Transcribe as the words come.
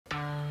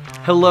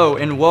Hello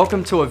and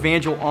welcome to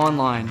Evangel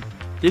Online.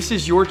 This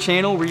is your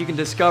channel where you can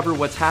discover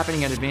what's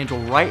happening at Evangel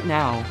right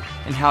now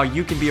and how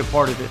you can be a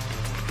part of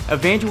it.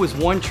 Evangel is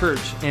one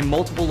church in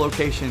multiple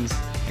locations,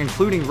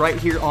 including right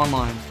here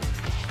online.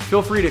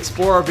 Feel free to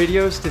explore our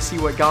videos to see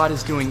what God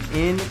is doing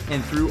in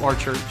and through our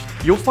church.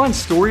 You'll find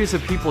stories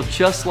of people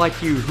just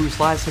like you whose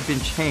lives have been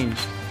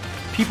changed.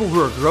 People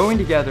who are growing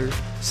together,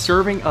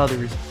 serving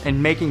others,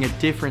 and making a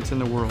difference in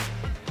the world.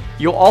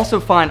 You'll also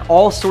find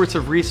all sorts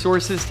of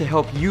resources to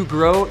help you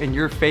grow in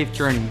your faith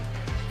journey.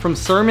 From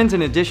sermons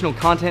and additional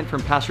content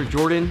from Pastor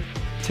Jordan,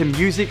 to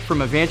music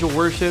from Evangel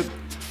Worship,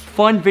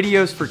 fun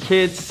videos for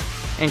kids,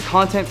 and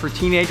content for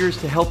teenagers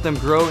to help them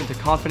grow into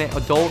confident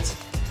adults,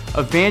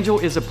 Evangel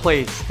is a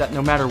place that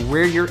no matter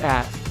where you're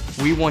at,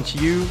 we want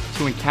you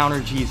to encounter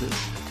Jesus.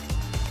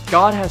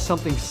 God has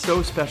something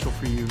so special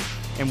for you,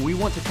 and we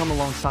want to come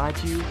alongside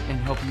you and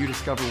help you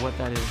discover what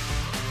that is.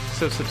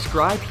 So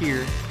subscribe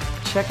here.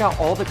 Check out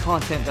all the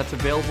content that's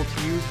available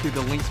to you through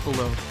the links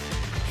below.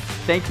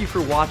 Thank you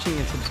for watching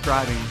and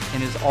subscribing,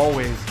 and as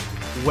always,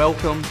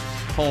 welcome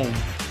home.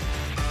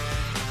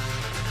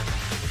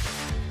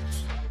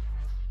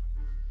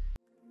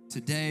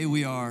 Today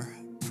we are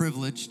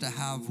privileged to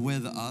have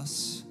with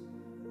us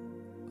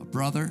a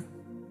brother,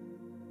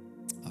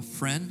 a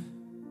friend,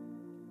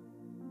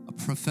 a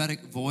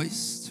prophetic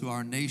voice to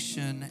our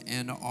nation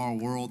and our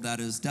world that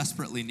is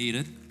desperately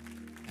needed.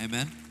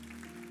 Amen.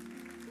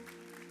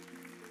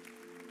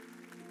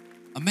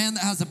 A man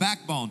that has a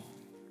backbone.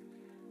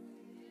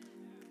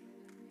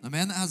 A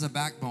man that has a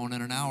backbone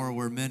in an hour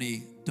where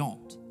many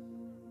don't.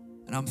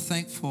 And I'm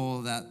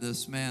thankful that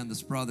this man,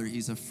 this brother,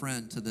 he's a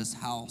friend to this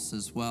house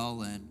as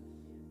well. And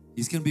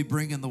he's going to be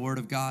bringing the word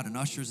of God. And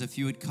ushers, if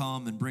you would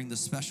come and bring the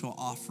special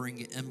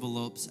offering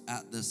envelopes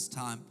at this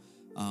time.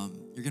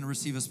 You're going to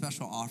receive a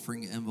special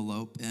offering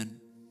envelope.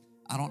 And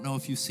I don't know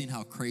if you've seen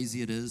how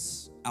crazy it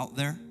is out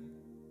there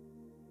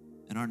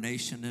in our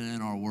nation and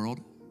in our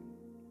world.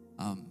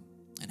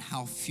 And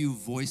how few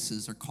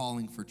voices are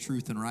calling for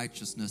truth and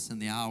righteousness in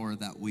the hour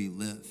that we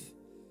live.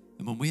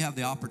 And when we have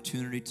the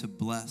opportunity to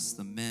bless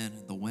the men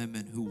and the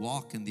women who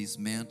walk in these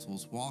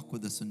mantles, walk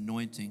with this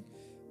anointing,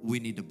 we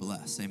need to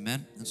bless,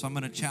 amen? And so I'm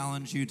going to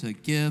challenge you to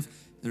give.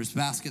 There's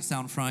baskets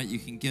down front. You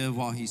can give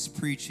while he's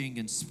preaching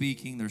and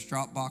speaking. There's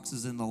drop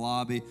boxes in the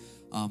lobby.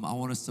 I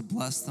want us to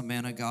bless the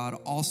man of God.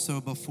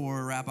 Also,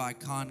 before Rabbi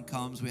Cahn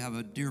comes, we have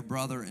a dear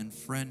brother and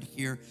friend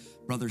here,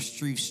 Brother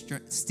Steve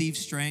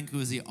Strang, who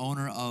is the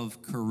owner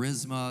of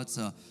Charisma. It's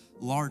a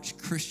large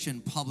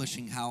Christian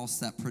publishing house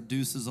that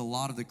produces a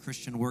lot of the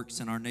Christian works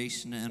in our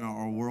nation and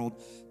our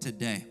world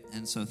today.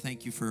 And so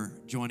thank you for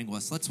joining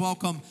us. Let's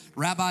welcome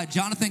Rabbi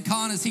Jonathan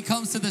Cahn as he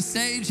comes to the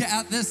stage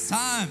at this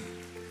time.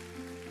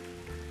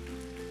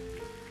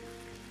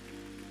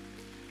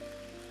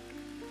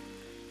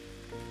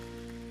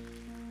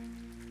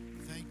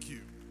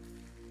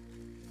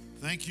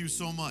 Thank you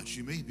so much.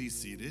 You may be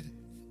seated.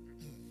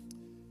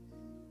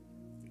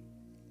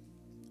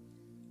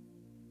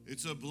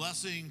 It's a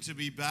blessing to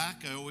be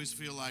back. I always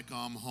feel like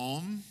I'm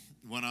home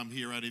when I'm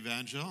here at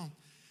Evangel.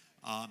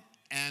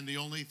 And the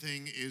only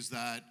thing is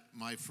that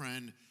my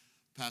friend,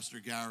 Pastor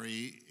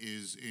Gary,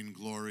 is in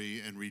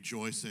glory and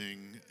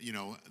rejoicing. You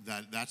know,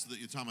 that's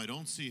the time I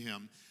don't see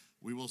him.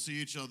 We will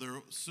see each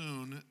other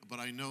soon, but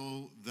I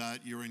know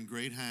that you're in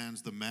great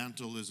hands. The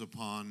mantle is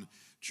upon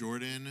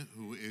Jordan,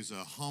 who is a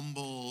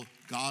humble,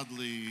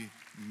 godly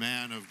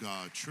man of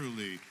God,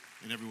 truly,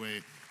 in every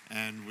way.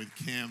 And with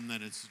Kim,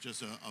 then it's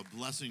just a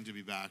blessing to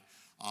be back.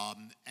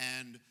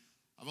 And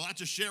I have a lot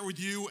to share with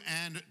you.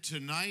 And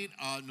tonight,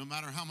 no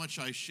matter how much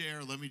I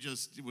share, let me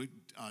just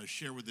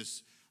share with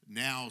this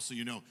now so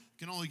you know. I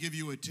can only give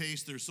you a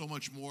taste. There's so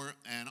much more.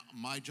 And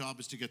my job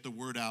is to get the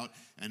word out.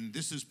 And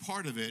this is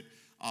part of it.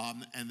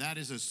 And that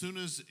is as soon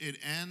as it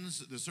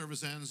ends, the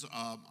service ends,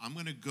 I'm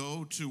going to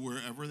go to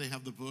wherever they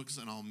have the books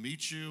and I'll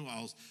meet you.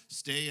 I'll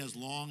stay as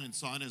long and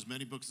sign as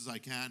many books as I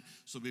can.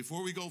 So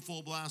before we go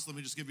full blast, let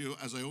me just give you,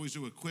 as I always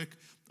do, a quick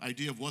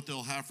idea of what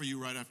they'll have for you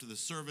right after the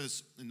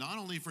service. And not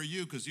only for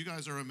you, because you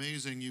guys are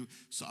amazing. You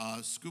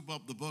scoop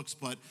up the books,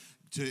 but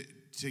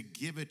to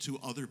give it to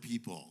other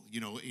people,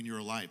 you know, in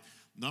your life.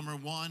 Number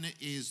one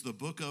is the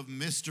Book of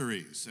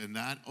Mysteries, and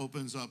that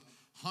opens up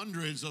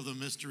hundreds of the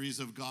mysteries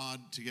of God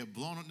to get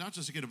blown, not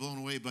just to get it blown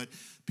away, but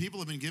people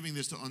have been giving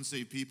this to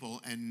unsaved people,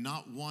 and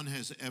not one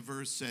has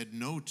ever said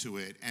no to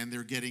it, and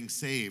they're getting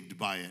saved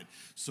by it.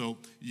 So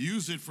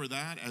use it for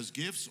that as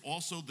gifts.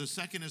 Also, the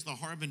second is the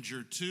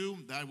Harbinger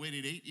 2. I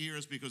waited 8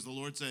 years because the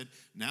Lord said,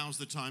 now's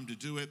the time to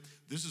do it.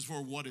 This is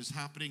for what is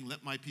happening.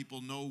 Let my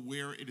people know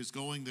where it is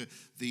going.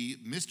 The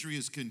mystery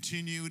is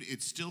continued.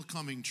 It's still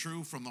coming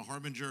true from the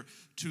Harbinger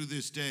to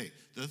this day.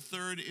 The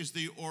third is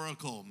the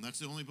Oracle. That's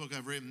the only book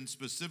I've written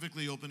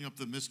specifically opening up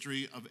the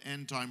mystery of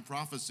end-time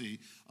prophecy,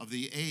 of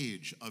the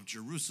age, of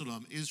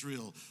Jerusalem,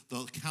 Israel,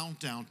 the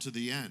countdown to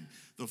the end.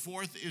 The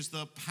fourth is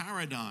the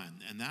Paradigm,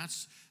 and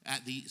that's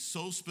at the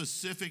so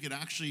specific, it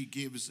actually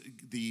gives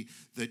the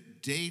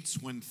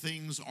dates when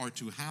things are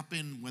to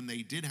happen, when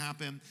they did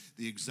happen,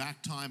 the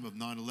exact time of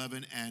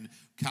 9/11, and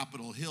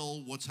Capitol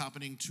Hill, what's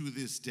happening to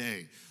this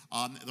day.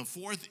 The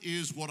fourth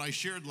is what I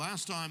shared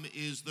last time,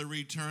 is the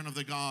return of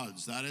the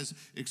gods. That is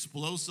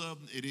explosive.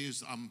 It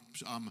is,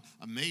 I'm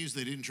amazed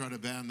they didn't try to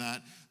ban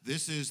that.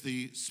 This is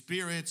the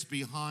spirits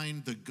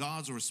behind the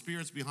gods, or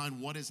spirits behind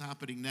what is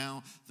happening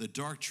now, the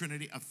dark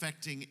trinity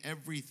affecting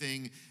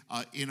everything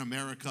in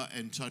America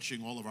and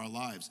touching all of our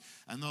lives.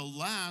 And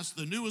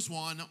the newest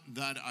one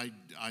that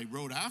I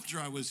wrote after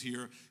I was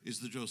here is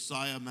the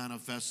Josiah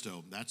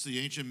Manifesto. That's the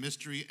ancient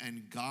mystery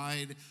and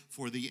guide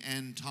for the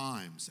end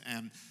times.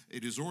 And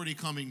it is already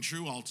coming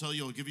true. I'll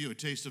give you a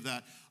taste of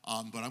that.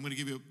 But I'm going to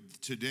give you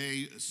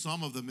today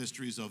some of the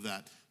mysteries of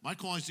that. My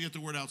calling is to get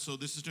the word out, so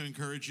this is to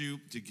encourage you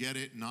to get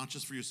it, not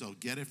just for yourself,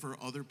 get it for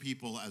other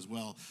people as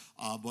well.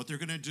 What they're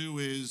going to do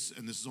is,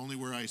 and this is only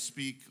where I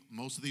speak,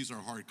 most of these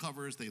are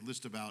hardcovers. They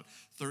list about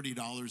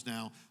 $30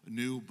 now,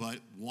 new, but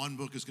one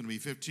book is going to be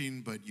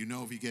 $15, but you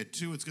know if you get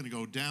two, it's going to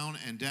go down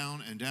and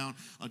down and down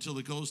until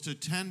it goes to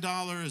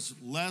 $10,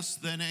 less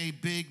than a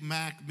Big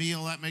Mac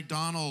meal at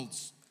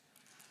McDonald's.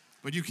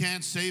 But you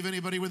can't save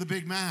anybody with a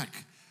Big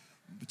Mac.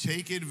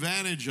 Take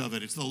advantage of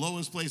it. It's the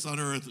lowest place on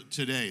earth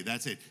today.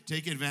 That's it.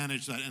 Take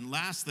advantage of that. And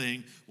last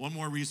thing, one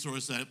more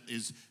resource that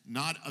is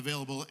not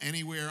available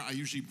anywhere. I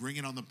usually bring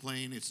it on the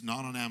plane. It's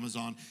not on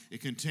Amazon. It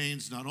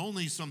contains not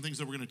only some things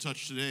that we're going to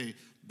touch today,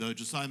 the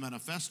Josiah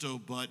Manifesto,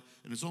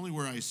 and it's only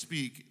where I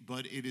speak,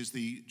 but it is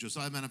the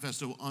Josiah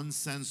Manifesto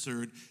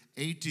Uncensored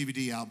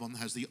 8-DVD album.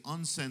 Has the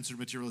uncensored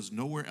material is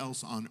nowhere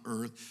else on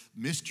earth.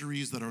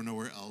 Mysteries that are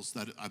nowhere else,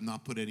 that I've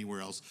not put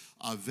anywhere else.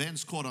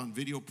 Events caught on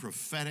video,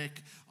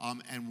 prophetic.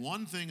 And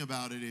one thing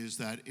about it is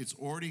that it's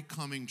already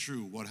coming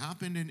true. What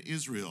happened in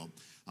Israel,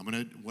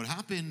 what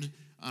happened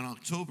on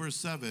October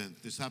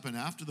 7th, this happened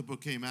after the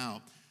book came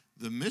out.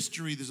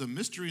 There's a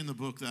mystery in the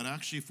book that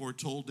actually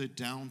foretold it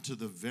down to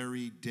the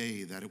very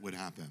day that it would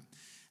happen.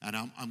 And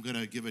I'm going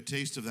to give a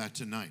taste of that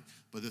tonight.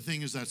 But the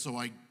thing is that, so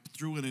I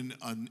threw in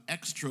an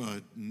extra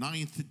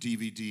 9th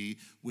DVD,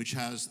 which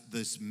has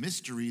this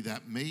mystery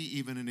that may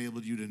even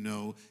enable you to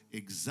know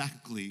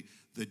exactly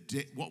the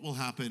day, what will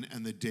happen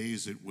and the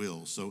days it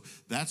will. So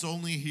that's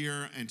only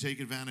here, and take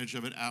advantage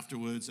of it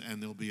afterwards.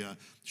 And there'll be a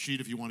sheet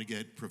if you want to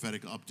get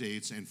prophetic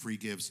updates and free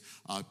gifts.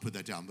 Put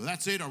that down. But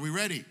that's it. Are we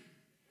ready?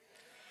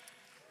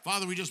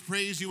 Father, we just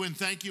praise you and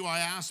thank you. I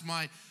ask,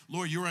 my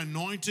Lord, your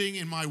anointing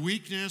in my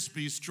weakness,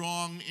 be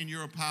strong in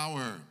your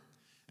power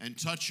and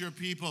touch your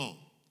people.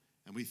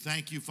 And we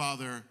thank you,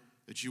 Father,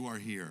 that you are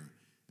here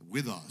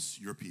with us,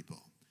 your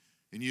people.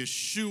 In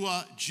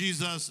Yeshua,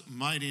 Jesus'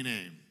 mighty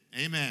name,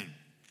 amen.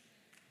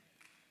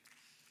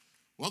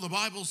 Well, the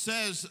Bible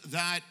says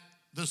that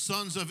the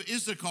sons of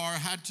Issachar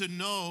had to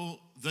know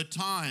the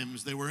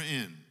times they were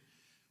in.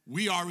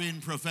 We are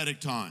in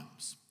prophetic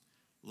times.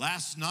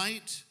 Last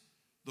night,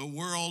 the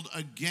world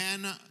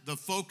again, the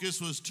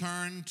focus was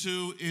turned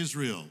to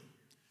Israel.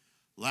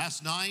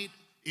 Last night,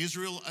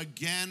 Israel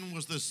again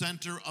was the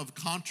center of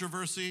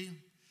controversy,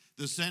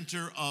 the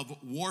center of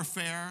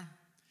warfare,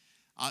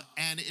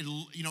 and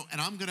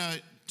I'm going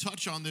to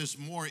touch on this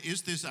more.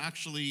 Is this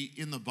actually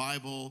in the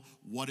Bible?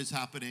 What is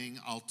happening?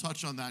 I'll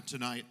touch on that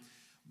tonight.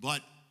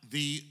 But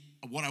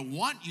what I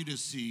want you to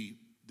see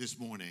this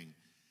morning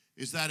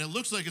is that it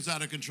looks like it's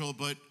out of control,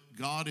 but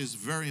God is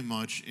very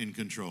much in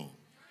control.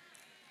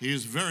 He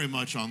is very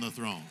much on the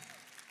throne.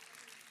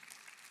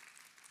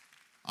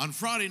 On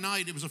Friday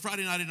night, it was a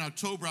Friday night in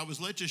October, I was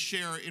led to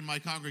share in my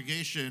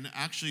congregation.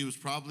 Actually, it was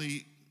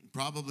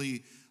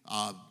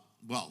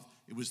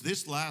it was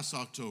this last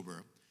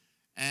October.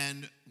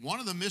 And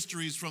one of the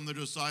mysteries from the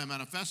Josiah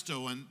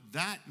Manifesto, and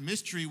that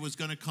mystery was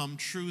going to come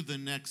true the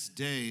next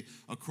day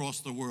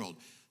across the world.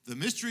 The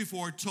mystery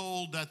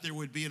foretold that there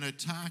would be an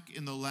attack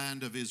in the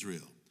land of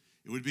Israel.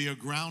 It would be a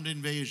ground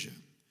invasion.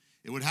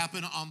 It would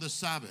happen on the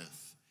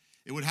Sabbath.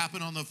 It would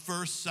happen on the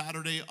first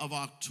Saturday of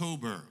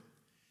October.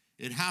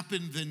 It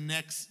happened the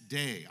next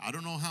day. I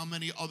don't know how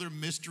many other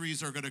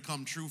mysteries are going to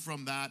come true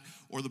from that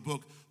or the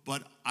book,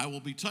 but I will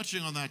be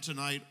touching on that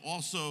tonight.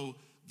 Also,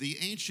 the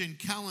ancient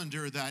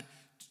calendar that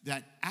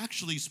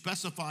actually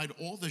specified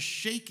all the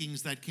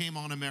shakings that came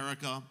on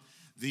America.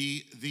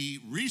 The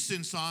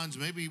recent signs,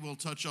 maybe we'll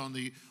touch on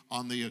the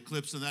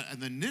eclipse and that,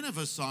 and the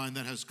Nineveh sign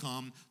that has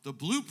come, the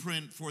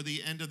blueprint for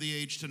the end of the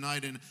age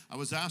tonight. And I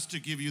was asked to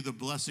give you the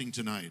blessing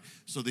tonight.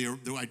 So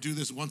I do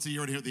this once a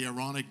year to hear the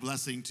Aaronic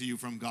blessing to you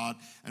from God,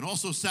 and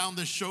also sound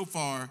the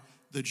shofar,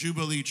 the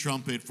Jubilee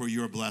trumpet, for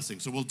your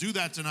blessing. So we'll do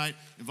that tonight.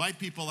 Invite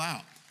people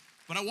out.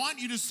 But I want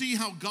you to see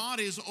how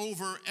God is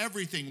over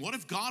everything. What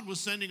if God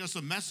was sending us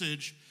a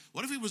message?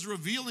 What if he was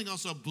revealing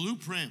us a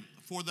blueprint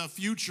for the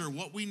future,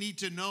 what we need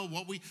to know,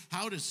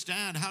 how to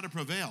stand, how to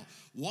prevail?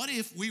 What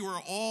if we were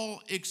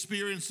all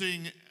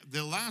experiencing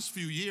the last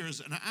few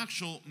years an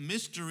actual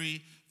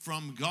mystery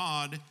from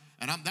God?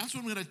 And that's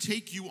what I'm going to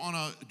take you on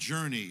a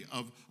journey,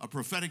 of a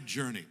prophetic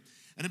journey.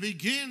 And it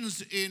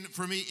begins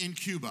for me in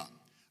Cuba.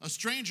 A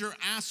stranger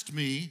asked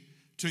me,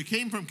 he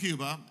came from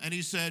Cuba, and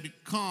he said,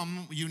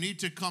 come, you need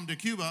to come to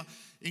Cuba.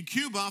 In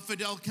Cuba,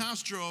 Fidel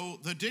Castro,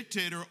 the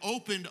dictator,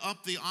 opened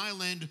up the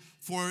island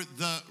for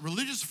the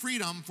religious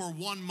freedom for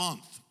 1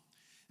 month.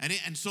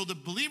 And so the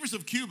believers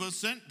of Cuba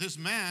sent this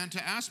man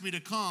to ask me to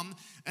come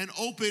and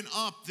open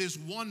up this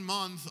 1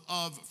 month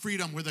of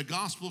freedom where the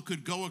gospel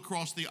could go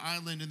across the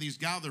island in these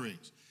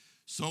gatherings.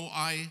 So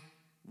I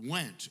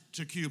went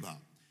to Cuba,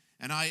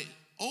 and I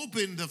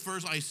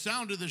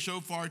sounded the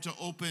shofar to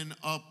open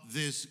up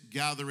this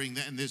gathering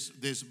and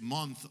this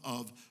month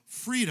of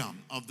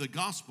freedom of the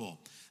gospel.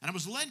 And I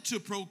was led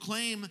to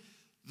proclaim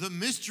the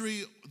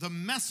mystery, the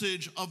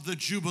message of the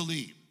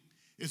Jubilee.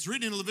 It's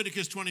written in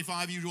Leviticus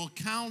 25, you will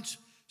count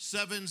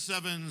 7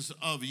 sevens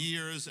of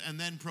years and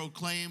then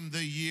proclaim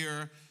the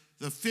year,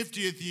 the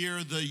 50th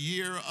year, the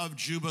year of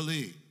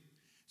Jubilee.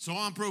 So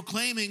I'm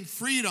proclaiming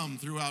freedom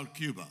throughout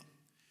Cuba.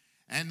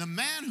 And the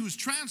man who's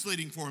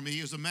translating for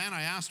me is a man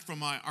I asked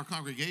from our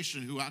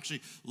congregation who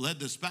actually led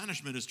the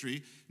Spanish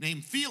ministry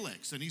named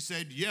Felix. And he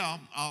said, yeah,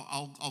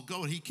 I'll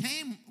go. And he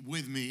came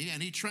with me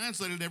and he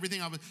translated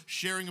everything I was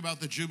sharing about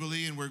the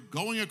Jubilee, and we're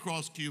going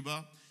across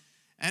Cuba.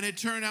 And it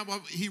turned out,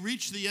 well, he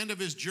reached the end of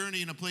his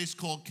journey in a place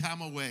called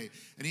Camagüey.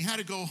 And he had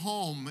to go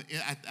home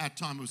at that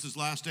time. It was his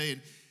last day.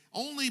 And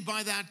only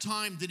by that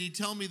time did he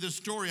tell me the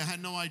story. I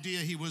had no idea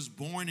he was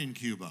born in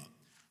Cuba,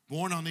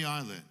 born on the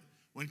island.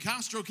 When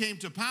Castro came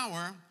to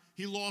power,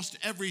 he lost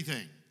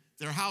everything,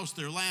 their house,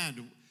 their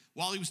land.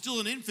 While he was still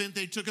an infant,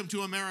 they took him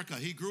to America.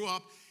 He grew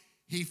up.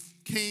 He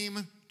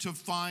came to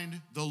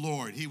find the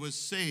Lord. He was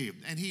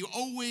saved. And he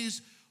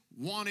always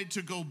wanted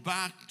to go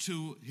back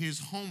to his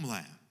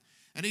homeland.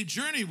 And he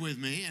journeyed with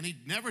me, and he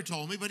never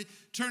told me, but it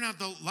turned out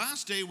the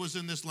last day was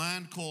in this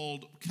land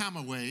called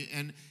Camagüey,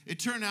 and it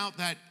turned out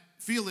that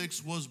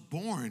Felix was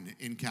born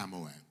in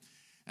Camagüey.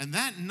 And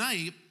that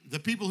night, the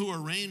people who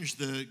arranged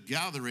the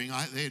gathering,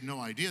 they had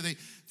no idea.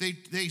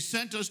 They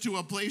sent us to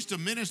a place to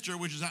minister,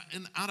 which is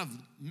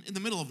in the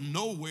middle of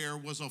nowhere,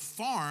 was a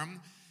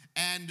farm.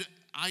 And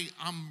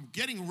I'm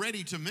getting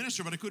ready to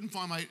minister, but I couldn't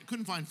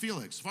find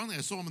Felix. Finally,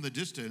 I saw him in the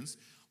distance,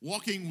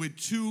 walking with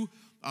two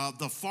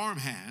the farm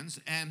hands,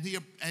 and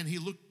he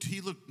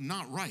looked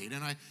not right.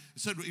 And I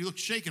said, he looked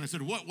shaken. I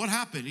said, what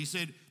happened? He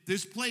said,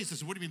 this place. I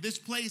said, what do you mean this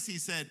place? I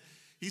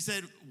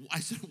said,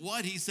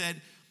 what? He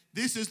said,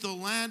 this is the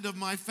land of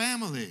my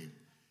family.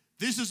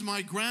 This is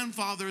my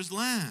grandfather's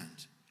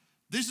land.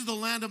 This is the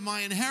land of my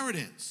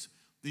inheritance.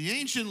 The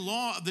ancient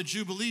law of the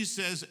Jubilee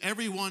says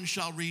everyone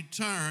shall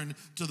return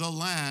to the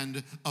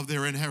land of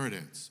their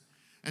inheritance.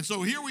 And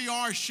so here we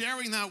are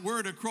sharing that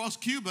word across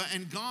Cuba,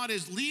 and God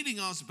is leading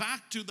us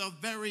back to the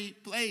very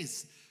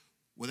place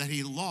that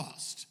he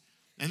lost.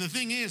 And the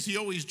thing is, he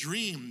always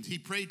dreamed. He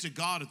prayed to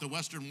God at the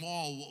Western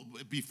Wall.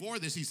 Before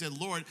this, he said,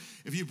 Lord,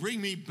 if you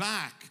bring me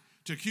back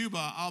to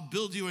Cuba, I'll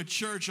build you a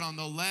church on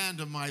the land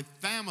of my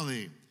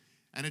family.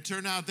 And it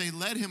turned out they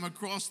led him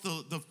across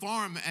the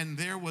farm, and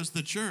there was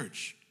the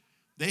church.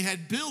 They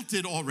had built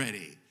it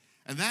already.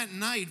 And that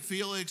night,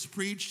 Felix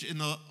preached in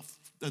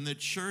the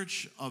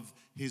church of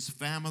his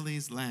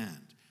family's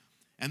land.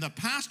 And the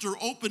pastor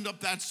opened up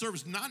that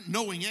service, not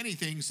knowing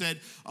anything, said,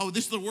 oh,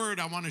 this is the word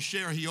I want to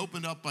share. He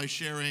opened up by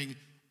sharing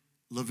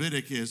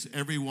Leviticus,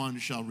 everyone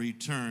shall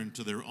return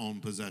to their own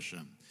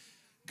possession.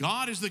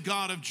 God is the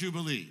God of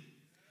Jubilee.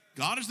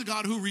 God is the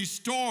God who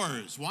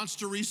restores, wants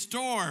to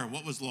restore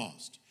what was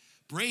lost.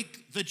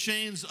 Break the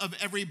chains of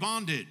every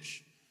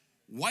bondage.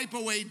 Wipe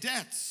away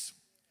debts.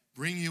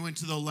 Bring you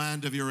into the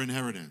land of your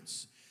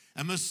inheritance.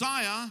 And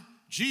Messiah,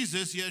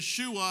 Jesus,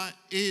 Yeshua,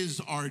 is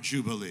our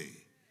Jubilee.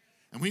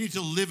 And we need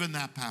to live in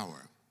that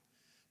power.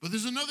 But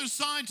there's another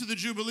side to the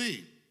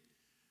Jubilee.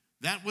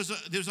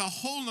 There's a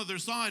whole other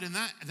side, and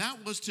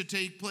that was to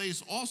take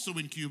place also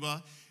in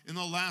Cuba in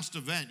the last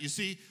event. You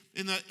see,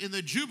 in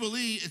the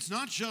Jubilee, it's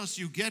not just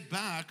you get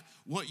back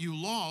what you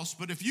lost,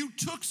 but if you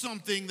took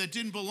something that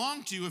didn't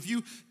belong to you, if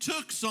you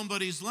took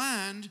somebody's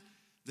land,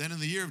 then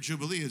in the year of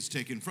Jubilee it's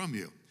taken from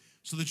you.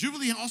 So the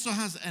Jubilee also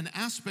has an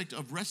aspect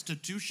of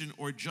restitution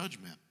or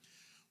judgment.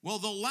 Well,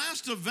 the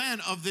last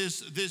event of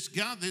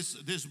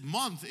this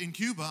month in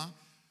Cuba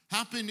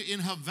happened in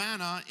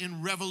Havana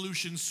in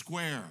Revolution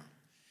Square.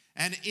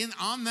 And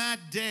on that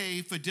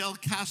day, Fidel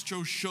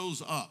Castro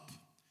shows up.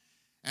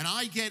 And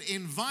I get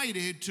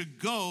invited to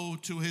go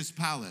to his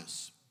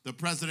palace, the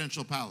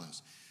presidential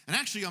palace. And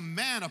actually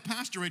a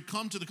pastor had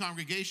come to the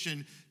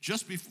congregation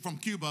just from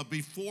Cuba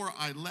before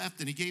I left,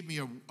 and he gave me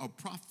a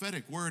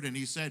prophetic word, and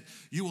he said,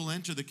 you will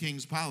enter the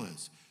king's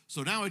palace.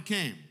 So now it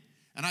came.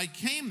 And I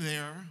came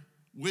there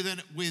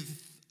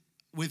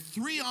with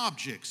three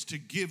objects to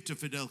give to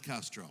Fidel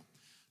Castro.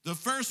 The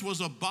first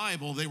was a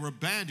Bible. They were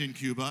banned in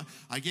Cuba.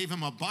 I gave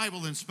him a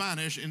Bible in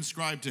Spanish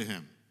inscribed to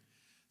him.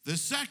 The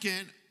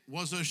second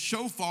was a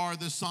shofar,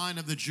 the sign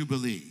of the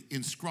Jubilee,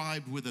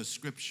 inscribed with a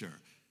scripture.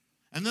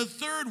 And the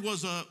third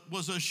was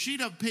a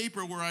sheet of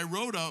paper where I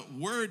wrote a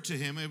word to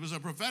him. It was a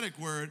prophetic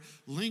word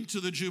linked to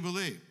the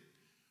Jubilee.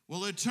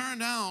 Well, it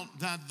turned out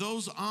that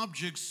those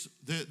objects,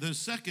 the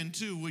second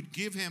two, would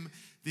give him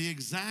the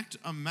exact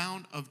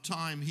amount of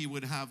time he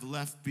would have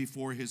left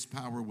before his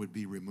power would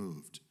be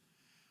removed.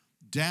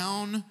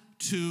 Down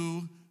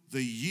to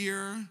the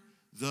year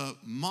the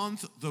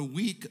month, the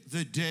week,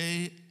 the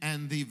day,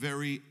 and the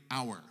very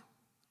hour.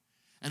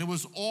 And it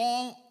was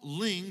all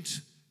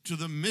linked to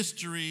the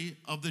mystery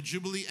of the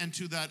Jubilee and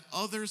to that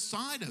other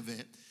side of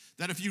it,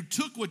 that if you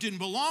took what didn't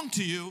belong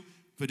to you,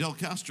 Fidel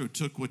Castro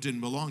took what didn't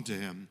belong to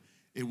him,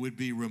 it would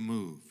be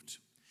removed.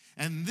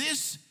 And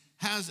this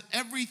has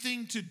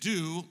everything to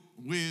do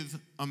with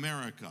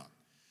America.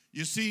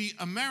 You see,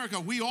 America,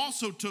 we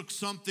also took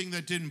something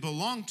that didn't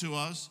belong to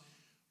us.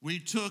 We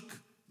took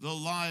the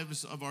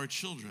lives of our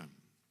children.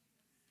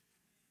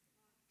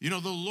 You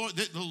know, the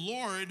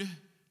Lord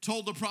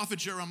told the prophet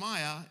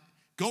Jeremiah,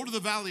 go to the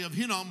valley of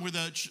Hinnom where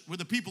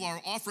the people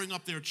are offering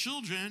up their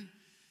children.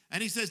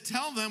 And he says,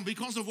 tell them,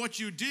 because of what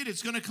you did,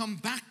 it's going to come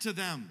back to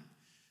them.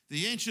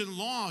 The ancient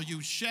law,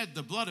 you shed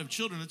the blood of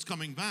children, it's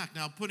coming back.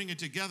 Now, putting it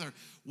together,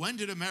 when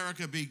did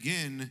America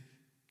begin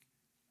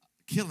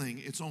killing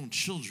its own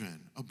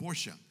children?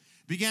 Abortion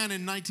began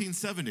in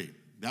 1970.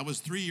 That was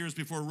 3 years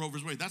before Roe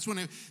v. Wade. That's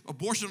when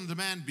abortion on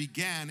demand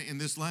began in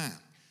this land.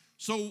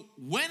 So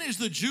when is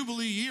the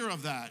Jubilee year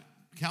of that?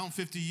 Count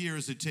 50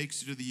 years, it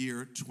takes you to the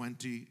year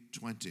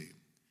 2020.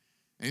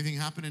 Anything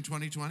happened in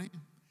 2020?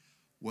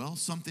 Well,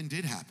 something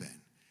did happen.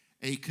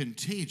 A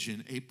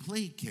contagion, a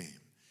plague came.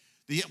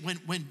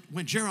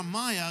 When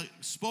Jeremiah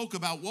spoke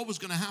about what was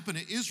going to happen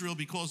to Israel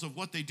because of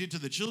what they did to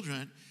the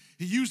children,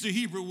 he used the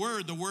Hebrew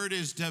word. The word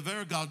is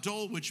dever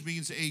gadol, which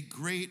means a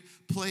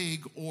great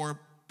plague or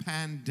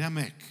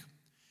pandemic.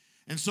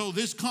 And so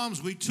this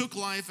comes, we took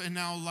life and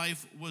now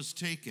life was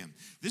taken.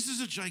 This is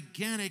a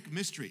gigantic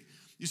mystery.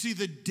 You see,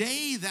 the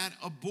day that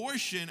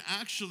abortion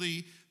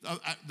actually,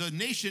 the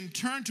nation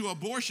turned to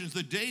abortions,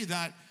 the day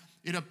that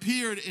it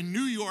appeared in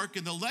New York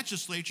in the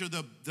legislature,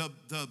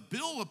 the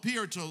bill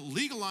appeared to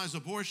legalize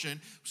abortion.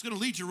 It was going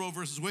to lead to Roe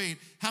versus Wade,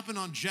 happened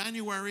on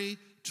January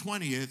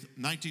 20th,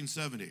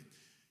 1970.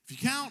 If you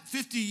count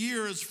 50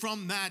 years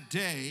from that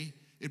day,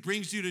 it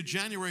brings you to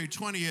January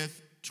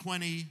 20th,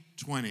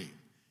 2020.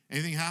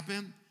 Anything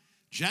happen?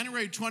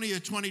 January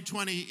 20th,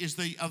 2020 is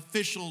the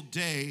official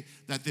day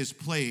that this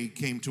plague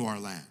came to our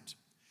land.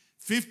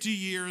 50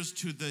 years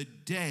to the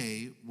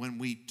day when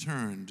we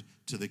turned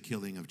to the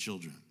killing of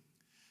children.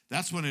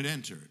 That's when it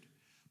entered.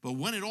 But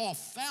when it all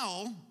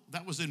fell,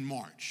 that was in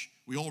March.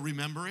 We all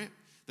remember it.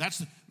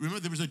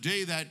 Remember there was a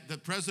day that the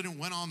president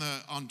went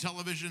on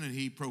television and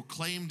he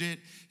proclaimed it.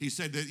 He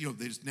said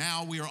that,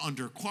 now we are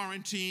under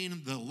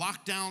quarantine. The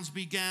lockdowns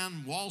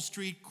began. Wall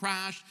Street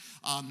crashed.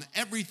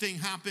 Everything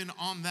happened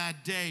on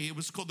that day. It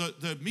was called,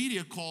 the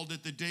media called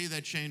it the day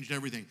that changed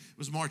everything. It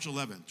was March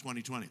 11th,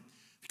 2020.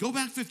 Go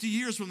back 50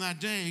 years from that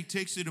day,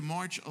 takes you to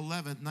March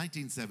 11th,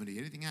 1970.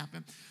 Anything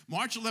happen?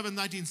 March 11th,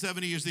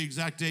 1970 is the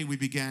exact day we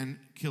began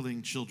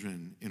killing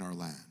children in our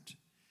land.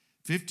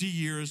 50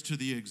 years to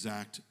the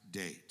exact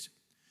date.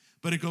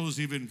 But it goes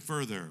even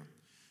further.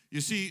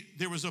 You see,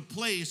 there was a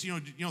place,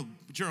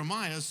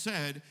 Jeremiah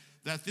said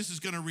that this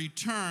is going to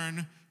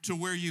return to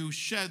where you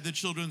shed the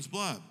children's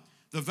blood.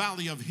 The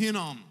valley of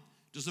Hinnom.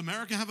 Does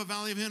America have a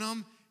valley of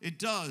Hinnom? It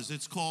does.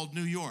 It's called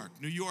New York.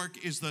 New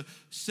York is the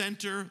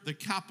center, the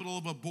capital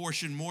of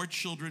abortion. More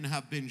children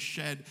have been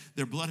shed.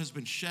 Their blood has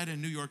been shed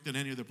in New York than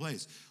any other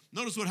place.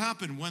 Notice what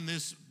happened when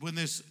this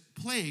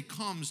plague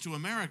comes to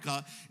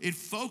America. It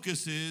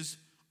focuses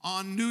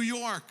on New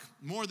York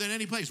more than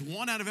any place.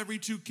 1 out of every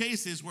 2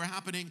 cases were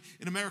happening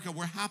in America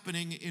were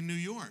happening in New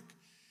York.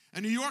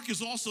 And New York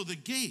is also the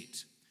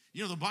gate.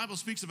 The Bible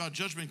speaks about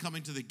judgment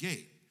coming to the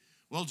gate.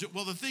 Well,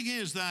 the thing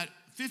is that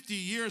 50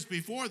 years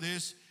before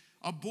this,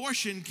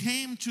 abortion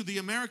came to the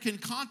American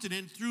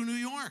continent through New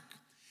York.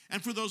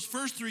 And for those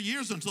first 3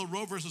 years until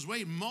Roe versus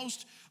Wade,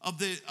 most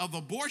of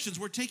abortions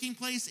were taking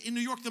place in New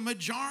York, the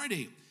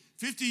majority.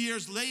 50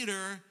 years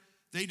later,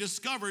 they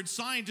discovered,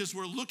 scientists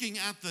were looking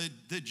at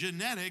the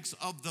genetics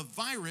of the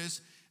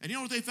virus, and you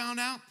know what they found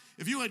out?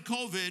 If you had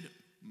COVID,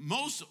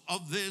 most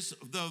of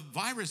the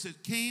virus,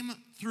 it came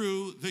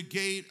through the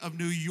gate of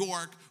New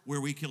York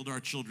where we killed our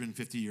children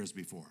 50 years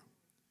before.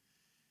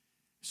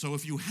 So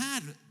if you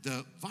had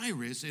the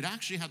virus, it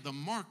actually had the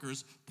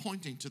markers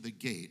pointing to the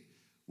gate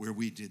where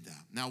we did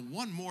that. Now,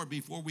 one more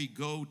before we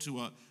go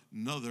to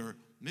another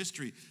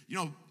mystery.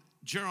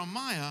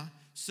 Jeremiah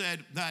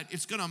said that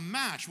it's going to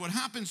match. What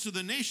happens to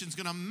the nation is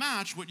going to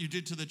match what you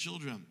did to the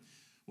children.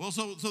 Well,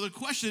 so the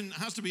question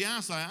has to be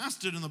asked. I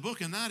asked it in the book,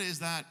 and that is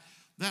that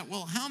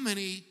how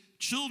many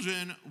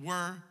children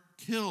were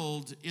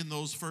killed in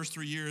those first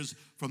 3 years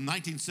from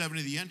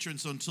 1970, the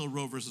entrance, until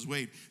Roe versus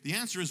Wade? The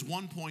answer is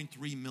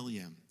 1.3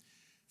 million.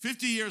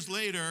 50 years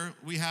later,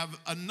 we have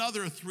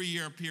another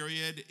 3-year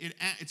period.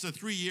 It's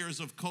 3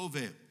 years of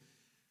COVID.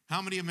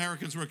 How many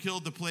Americans were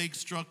killed? The plague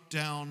struck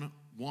down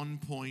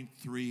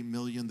 1.3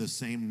 million, the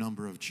same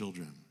number of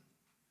children.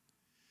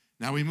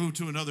 Now we move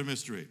to another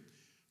mystery.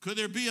 Could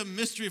there be a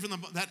mystery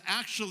that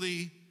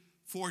actually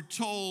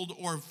foretold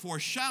or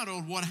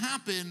foreshadowed what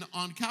happened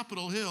on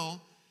Capitol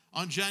Hill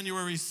on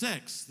January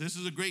 6th? This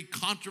is a great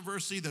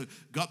controversy.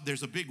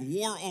 There's a big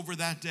war over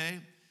that day.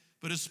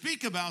 But to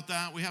speak about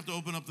that, we have to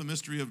open up the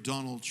mystery of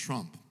Donald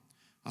Trump.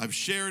 I've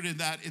shared in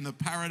the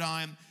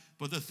paradigm,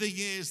 But the thing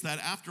is that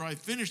after I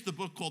finished the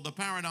book called The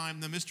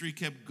Paradigm, the mystery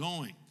kept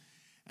going.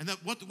 And that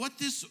what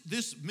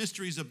this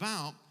mystery is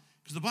about,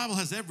 because the Bible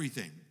has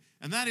everything,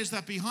 and that is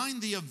that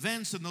behind the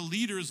events and the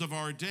leaders of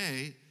our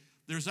day,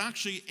 there's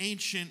actually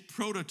ancient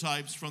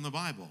prototypes from the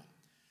Bible.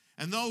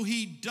 And though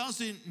he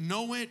doesn't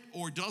know it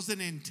or doesn't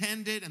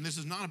intend it, and this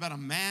is not about a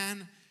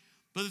man,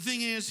 but the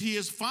thing is,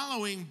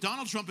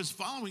 Donald Trump is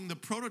following the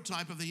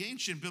prototype of the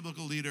ancient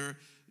biblical leader,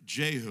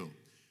 Jehu.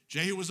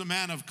 Jehu was a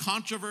man of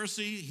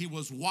controversy. He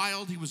was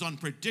wild. He was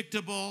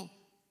unpredictable.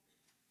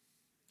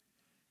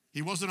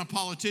 He wasn't a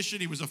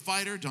politician. He was a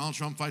fighter. Donald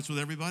Trump fights with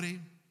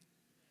everybody.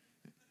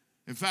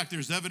 In fact,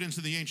 there's evidence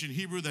in the ancient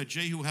Hebrew that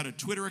Jehu had a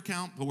Twitter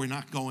account, but we're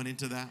not going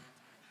into that.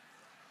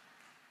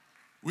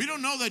 We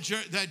don't know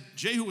that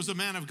Jehu was a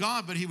man of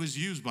God, but he was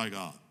used by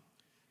God.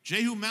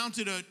 Jehu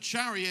mounted a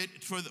chariot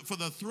for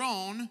the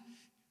throne.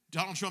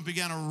 Donald Trump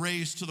began a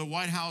race to the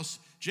White House.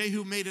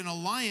 Jehu made an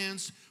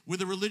alliance with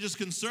the religious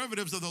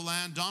conservatives of the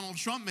land. Donald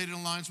Trump made an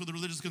alliance with the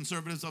religious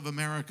conservatives of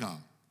America.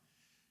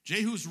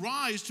 Jehu's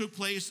rise took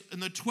place in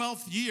the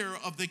 12th year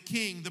of the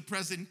king, the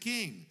present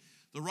king.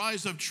 The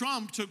rise of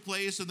Trump took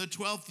place in the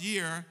 12th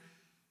year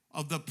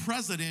of the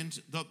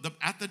president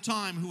at the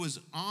time who was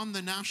on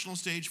the national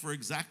stage for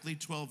exactly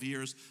 12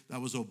 years.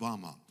 That was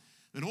Obama.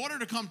 In order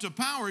to come to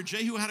power,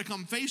 Jehu had to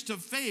come face to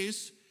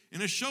face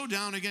in a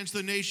showdown against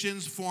the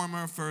nation's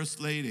former first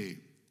lady.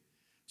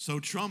 So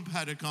Trump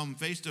had to come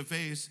face to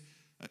face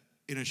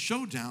in a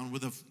showdown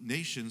with the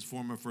nation's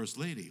former first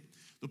lady.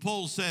 The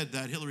polls said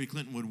that Hillary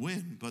Clinton would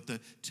win, but the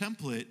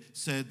template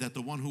said that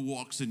the one who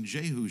walks in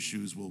Jehu's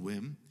shoes will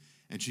win,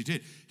 and she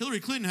did. Hillary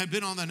Clinton had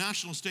been on the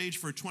national stage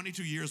for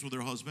 22 years with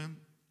her husband,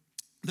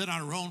 then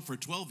on her own for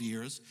 12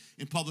 years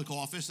in public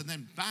office, and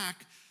then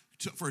back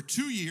for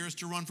 2 years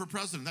to run for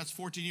president. That's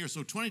 14 years.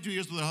 So 22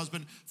 years with her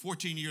husband,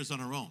 14 years on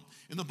her own.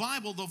 In the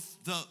Bible,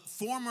 the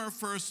former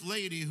first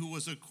lady who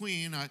was a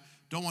queen, I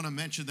don't want to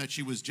mention that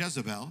she was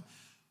Jezebel,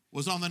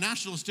 was on the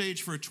national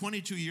stage for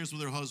 22 years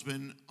with her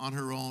husband, on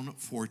her own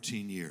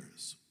 14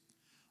 years.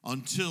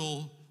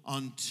 Until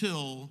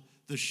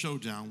the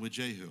showdown with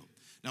Jehu.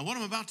 Now, what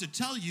I'm about to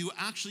tell you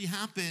actually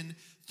happened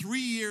 3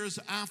 years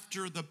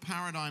after The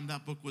Paradigm,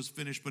 that book, was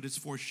finished, but it's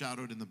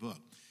foreshadowed in the book.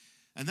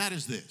 And that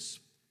is this.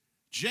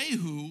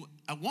 Jehu,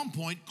 at one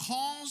point,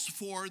 calls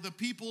for the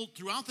people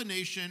throughout the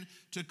nation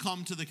to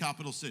come to the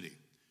capital city.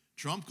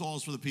 Trump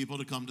calls for the people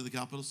to come to the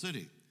capital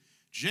city.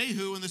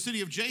 Jehu, in the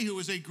city of Jehu,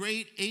 is a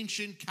great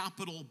ancient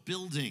capital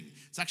building.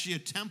 It's actually a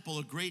temple,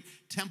 a great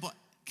temple,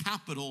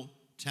 capital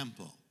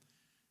temple.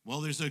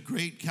 Well, there's a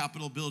great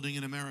capital building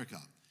in America.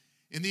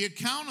 In the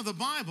account of the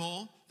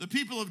Bible, the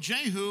people of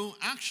Jehu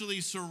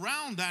actually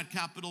surround that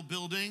Capitol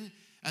building,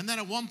 and then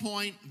at one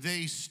point,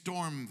 they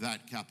storm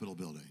that Capitol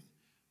building.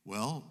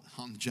 Well,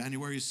 on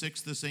January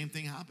 6th, the same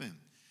thing happened.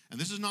 And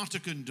this is not to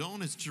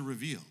condone, it's to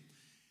reveal.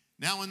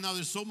 Now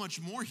there's so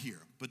much more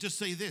here, but just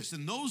say this.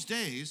 In those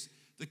days,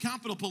 the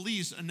Capitol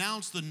Police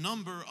announced the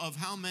number of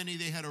how many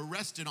they had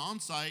arrested on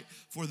site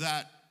for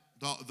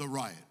the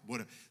riot.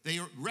 They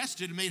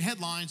arrested and made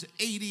headlines,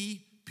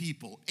 80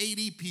 people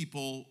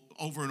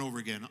over and over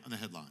again on the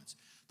headlines.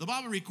 The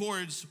Bible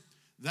records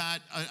that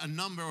a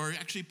number, or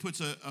actually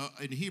puts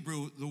in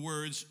Hebrew the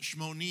words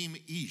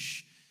shmonim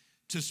ish,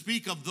 to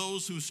speak of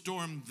those who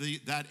stormed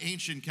that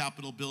ancient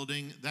Capitol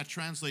building. That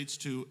translates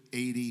to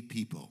 80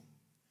 people.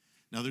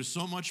 Now there's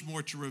so much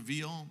more to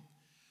reveal,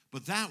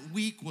 but that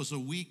week was a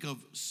week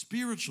of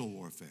spiritual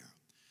warfare.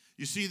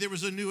 You see, there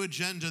was a new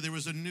agenda, there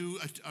was a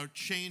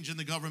change in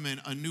the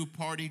government, a new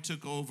party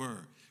took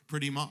over,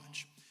 pretty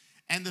much.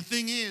 And the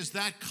thing is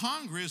that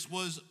Congress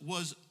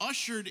was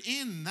ushered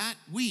in that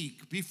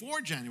week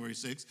before January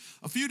 6th,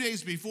 a few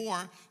days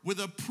before, with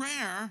a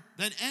prayer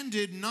that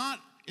ended not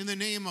in the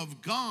name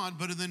of God,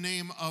 but in the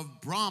name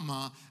of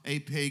Brahma, a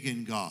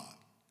pagan god.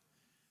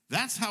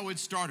 That's how it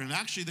started. And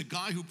actually, the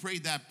guy who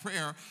prayed that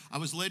prayer, I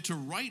was led to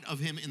write of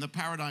him in The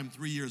Paradigm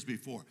 3 years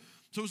before.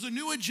 So it was a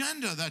new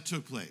agenda that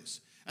took place.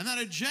 And that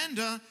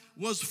agenda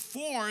was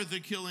for the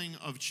killing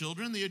of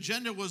children. The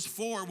agenda was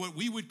for what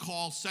we would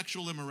call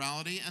sexual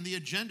immorality. And the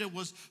agenda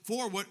was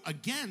for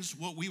against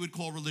what we would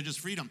call religious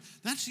freedom.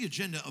 That's the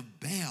agenda of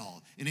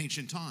Baal in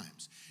ancient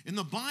times. In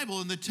the Bible,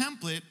 in the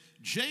template,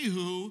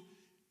 Jehu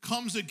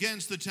comes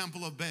against the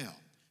temple of Baal.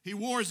 He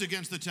wars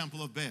against the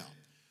temple of Baal.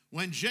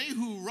 When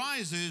Jehu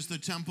rises, the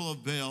temple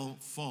of Baal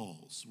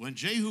falls. When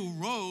Jehu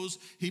rose,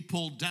 he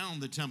pulled down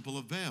the temple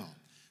of Baal.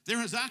 There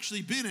has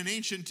actually been an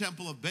ancient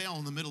temple of Baal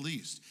in the Middle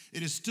East.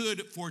 It has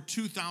stood for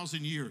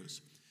 2,000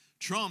 years.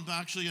 Trump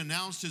actually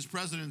announced his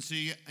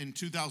presidency in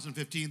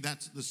 2015,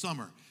 that's the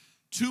summer.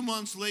 2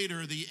 months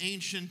later, the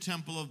ancient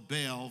temple of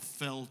Baal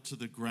fell to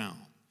the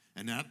ground.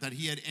 And not that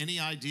he had any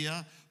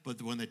idea,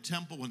 but when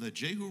the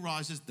Jehu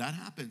rises, that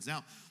happens.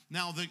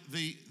 Now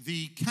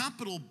the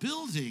Capitol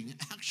building,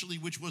 actually,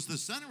 which was the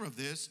center of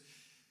this,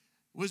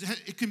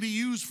 it can be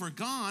used for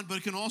God, but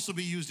it can also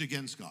be used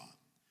against God.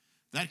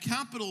 That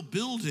Capitol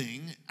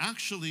building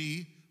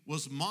actually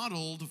was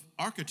modeled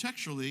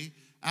architecturally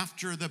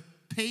after the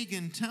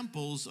pagan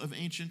temples of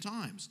ancient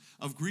times,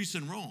 of Greece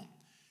and Rome.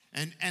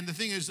 And the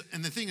thing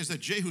is that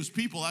Jehu's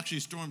people actually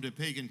stormed a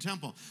pagan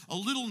temple. A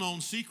little known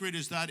secret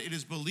is that it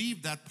is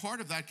believed that part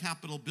of that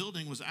Capitol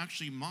building was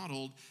actually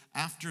modeled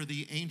after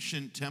the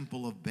ancient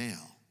temple of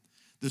Baal,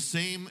 the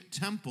same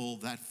temple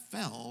that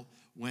fell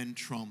when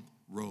Trump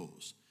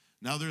rose.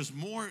 Now there's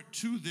more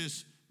to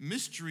this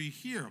mystery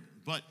here,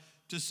 but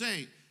to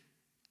say,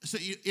 so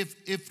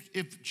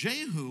if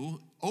Jehu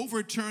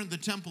overturned the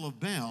temple of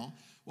Baal,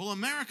 well,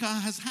 America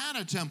has had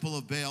a temple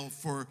of Baal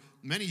for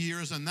many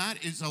years, and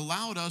that is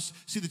allowed us,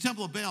 see, the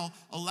temple of Baal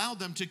allowed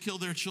them to kill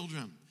their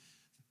children.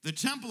 The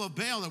temple of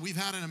Baal that we've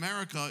had in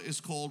America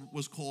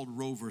was called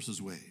Roe versus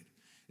Wade.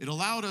 It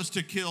allowed us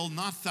to kill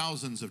not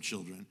thousands of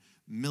children,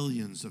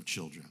 millions of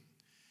children.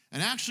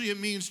 And actually it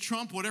means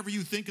Trump, whatever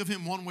you think of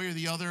him one way or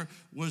the other,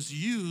 was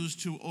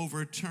used to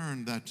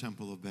overturn that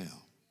temple of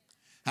Baal.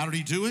 How did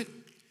he do it?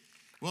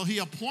 Well, he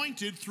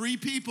appointed 3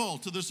 people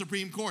to the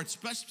Supreme Court,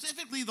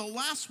 specifically the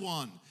last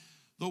one,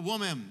 the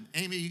woman,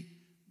 Amy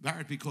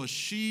Barrett, because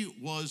it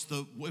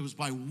was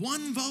by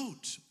 1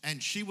 vote,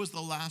 and she was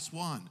the last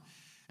one.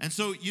 And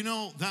so, you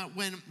know that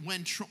when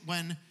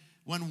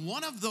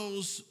one of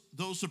those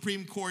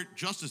Supreme Court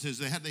justices,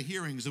 they had the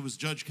hearings, it was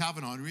Judge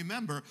Kavanaugh, and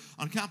remember,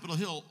 on Capitol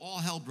Hill, all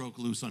hell broke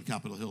loose on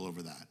Capitol Hill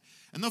over that.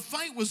 And the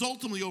fight was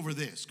ultimately over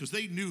this, because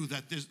they knew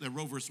that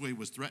Roe versus Wade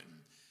was threatened.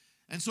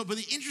 And so, but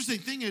the interesting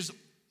thing is,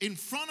 in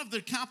front of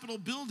the Capitol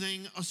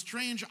building, a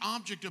strange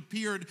object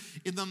appeared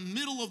in the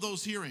middle of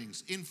those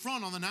hearings, in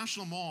front on the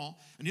National Mall.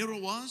 And you know what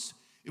it was?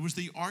 It was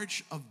the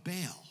Arch of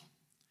Baal.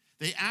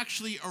 They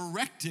actually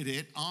erected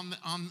it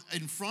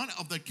in front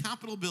of the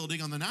Capitol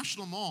building on the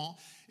National Mall.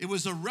 It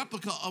was a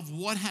replica of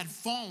what had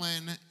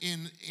fallen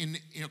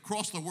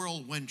across the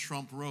world when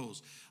Trump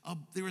rose.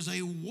 There is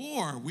a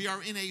war. We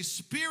are in a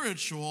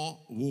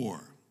spiritual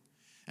war.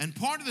 And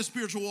part of the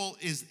spiritual war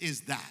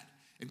is that.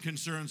 It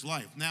concerns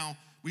life. Now,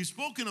 we've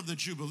spoken of the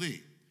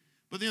Jubilee,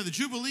 but the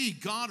Jubilee,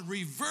 God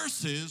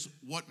reverses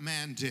what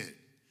man did.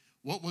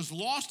 What was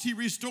lost, he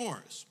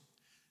restores.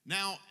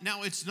 Now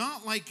it's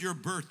not like your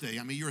birthday.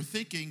 I mean,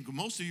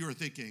 most of you are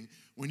thinking,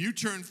 when you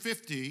turn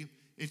 50,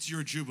 it's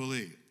your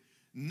Jubilee.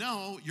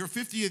 No, your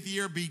 50th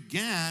year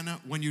began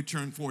when you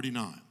turn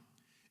 49.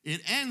 It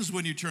ends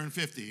when you turn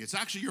 50. It's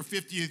actually your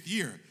 50th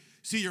year.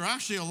 See, you're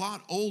actually a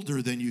lot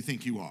older than you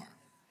think you are.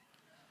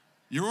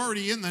 You're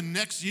already in the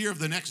next year of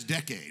the next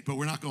decade, but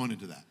we're not going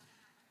into that.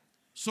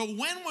 So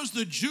when was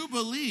the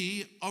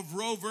Jubilee of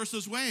Roe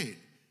versus Wade?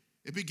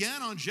 It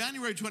began on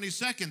January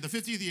 22nd, the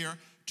 50th year,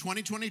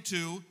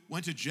 2022,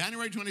 went to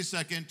January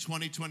 22nd,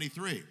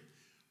 2023.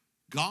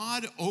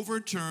 God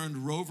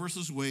overturned Roe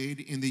versus Wade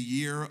in the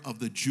year of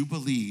the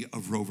Jubilee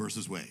of Roe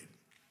versus Wade.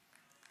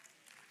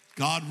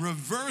 God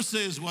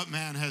reverses what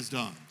man has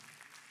done.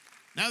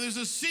 Now, there's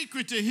a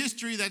secret to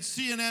history that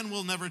CNN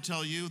will never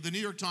tell you, the New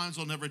York Times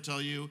will never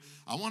tell you.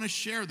 I want to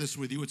share this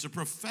with you. It's a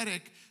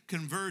prophetic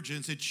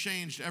convergence. It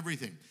changed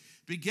everything.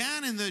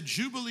 Began in the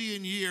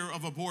Jubilean year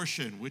of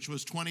abortion, which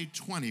was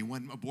 2020,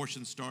 when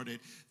abortion started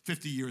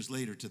 50 years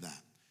later to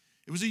that.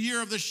 It was a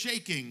year of the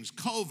shakings,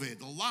 COVID,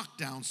 the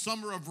lockdown,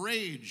 summer of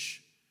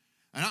rage.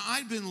 And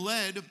I'd been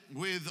led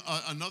with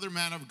another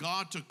man of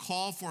God to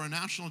call for a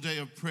national day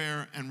of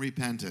prayer and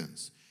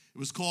repentance. It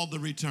was called the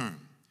Return.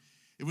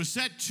 It was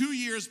set 2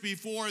 years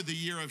before the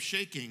year of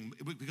shaking,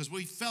 because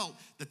we felt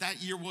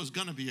that year was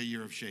going to be a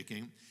year of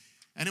shaking.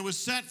 And it was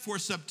set for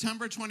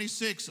September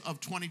 26th of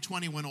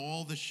 2020, when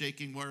all the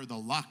shaking were, the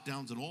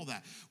lockdowns and all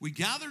that. We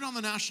gathered on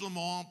the National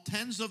Mall,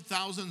 tens of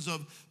thousands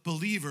of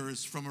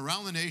believers from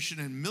around the nation,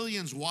 and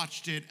millions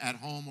watched it at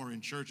home or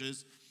in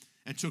churches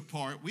and took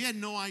part. We had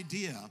no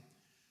idea,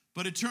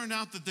 but it turned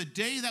out that the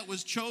day that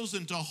was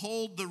chosen to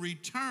hold the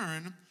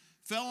return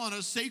fell on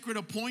a sacred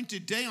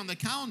appointed day on the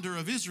calendar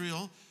of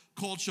Israel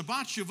called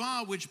Shabbat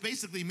Shuvah, which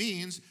basically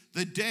means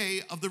the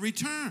day of the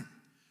return.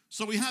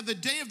 So we had the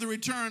day of the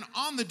return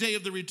on the day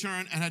of the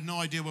return and had no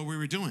idea what we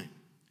were doing.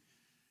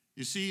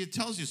 You see, it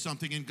tells you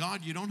something. In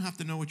God, you don't have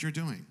to know what you're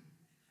doing.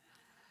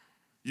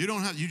 You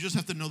just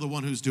have to know the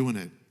one who's doing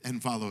it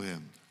and follow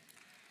him.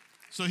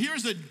 So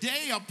here's a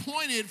day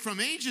appointed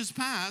from ages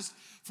past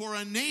for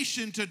a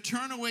nation to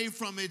turn away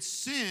from its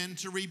sin,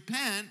 to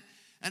repent,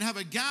 and have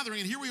a gathering.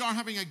 And here we are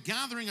having a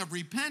gathering of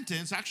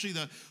repentance. Actually,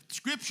 the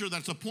scripture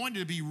that's appointed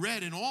to be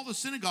read in all the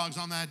synagogues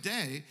on that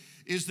day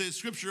is the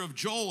scripture of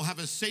Joel, have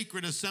a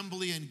sacred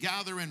assembly and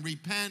gather and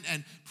repent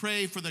and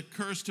pray for the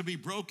curse to be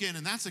broken.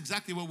 And that's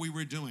exactly what we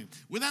were doing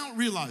without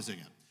realizing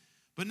it.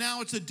 But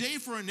now it's a day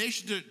for a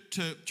nation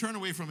to turn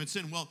away from its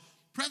sin. Well,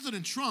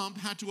 President Trump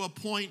had to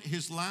appoint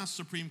his last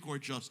Supreme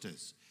Court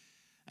justice.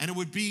 And it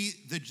would be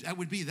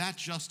that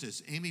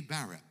justice, Amy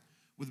Barrett,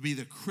 would be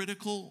the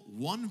critical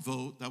one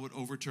vote that would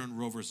overturn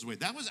Roe versus Wade.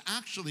 That was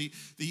actually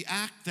the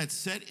act that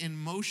set in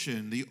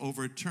motion the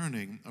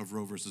overturning of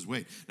Roe versus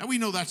Wade. Now, we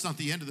know that's not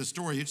the end of the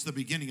story. It's the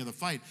beginning of the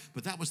fight,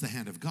 but that was the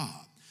hand of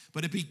God.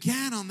 But it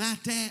began on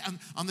that day,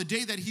 on the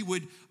day that he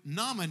would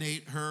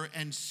nominate her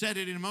and set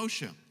it in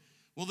motion.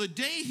 Well, the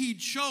day he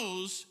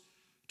chose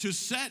to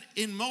set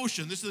in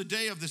motion, this is the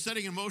day of the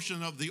setting in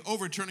motion of the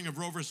overturning of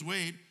Roe versus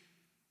Wade,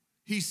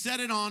 he set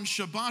it on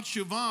Shabbat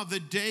Shuvah,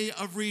 the day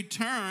of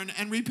return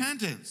and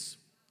repentance.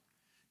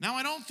 Now,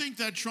 I don't think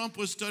that Trump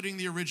was studying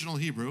the original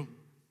Hebrew.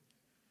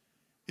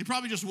 He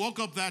probably just woke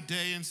up that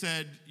day and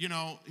said,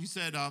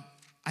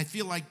 I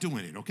feel like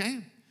doing it, okay?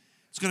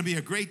 It's going to be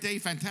a great day,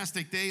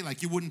 fantastic day,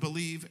 like you wouldn't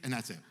believe, and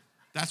that's it.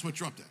 That's what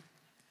Trump did.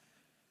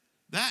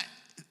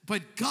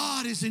 But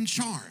God is in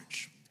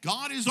charge.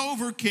 God is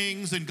over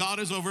kings and God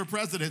is over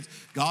presidents.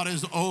 God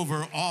is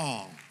over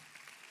all.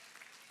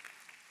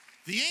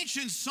 The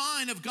ancient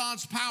sign of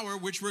God's power,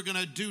 which we're going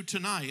to do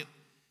tonight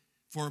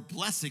for a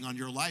blessing on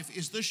your life,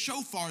 is the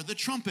shofar, the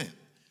trumpet.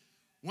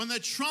 When the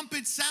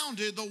trumpet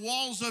sounded, the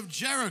walls of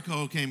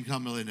Jericho came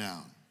tumbling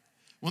down.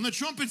 When the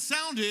trumpet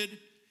sounded,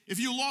 if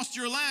you lost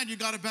your land, you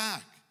got it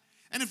back.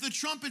 And if the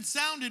trumpet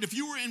sounded, if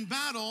you were in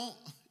battle,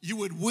 you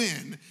would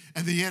win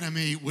and the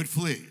enemy would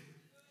flee.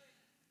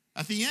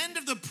 At the end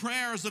of the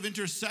prayers of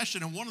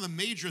intercession, and one of the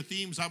major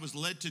themes I was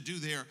led to do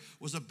there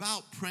was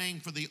about praying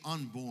for the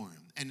unborn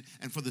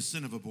and for the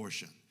sin of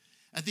abortion.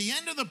 At the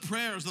end of the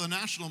prayers of the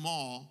National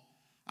Mall,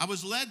 I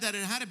was led that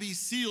it had to be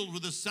sealed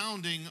with the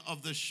sounding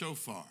of the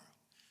shofar,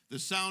 the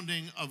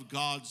sounding of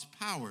God's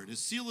power, to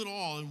seal it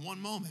all in one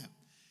moment.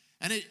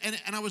 And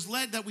I was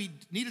led that we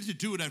needed to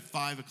do it at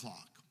 5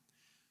 o'clock.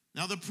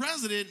 Now, the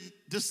president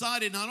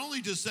decided not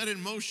only to set in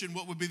motion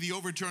what would be the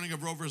overturning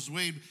of Roe v.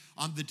 Wade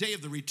on the day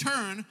of the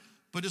return,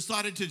 but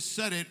decided to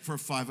set it for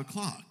 5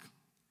 o'clock.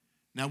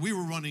 Now, we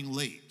were running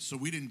late, so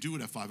we didn't do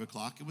it at 5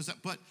 o'clock.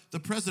 But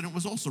the president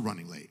was also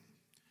running late.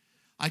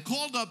 I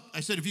called up, I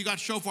said, if you got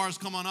shofars,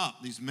 come on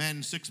up. These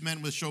men, 6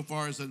 men with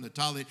shofars, and the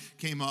tallit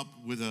came up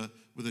with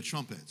the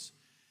trumpets.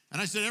 And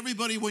I said,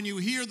 everybody, when you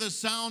hear the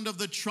sound of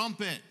the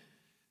trumpet,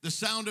 the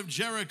sound of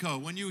Jericho,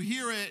 when you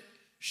hear it,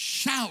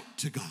 shout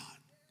to God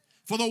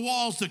for the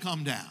walls to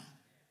come down.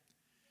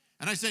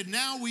 And I said,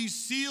 now we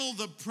seal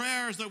the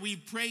prayers that we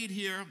prayed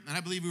here, and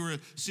I believe we were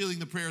sealing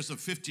the prayers of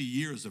 50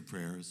 years of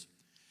prayers.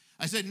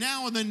 I said,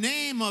 now in the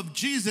name of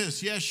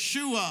Jesus,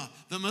 Yeshua,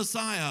 the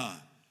Messiah,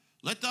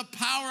 let the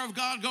power of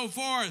God go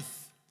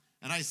forth.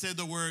 And I said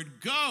the word,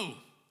 go.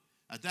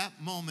 At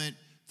that moment,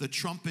 the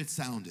trumpet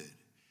sounded,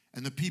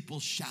 and the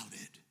people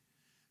shouted.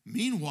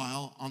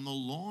 Meanwhile, on the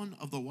lawn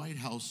of the White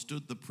House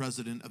stood the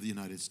President of the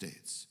United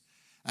States.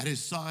 At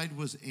his side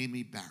was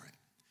Amy Barrett.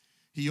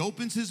 He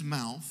opens his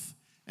mouth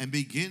and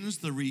begins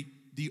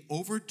the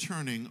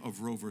overturning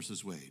of Roe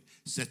versus Wade,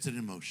 sets it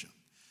in motion.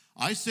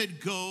 I said,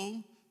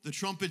 go. The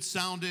trumpet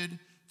sounded.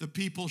 The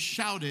people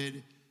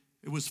shouted.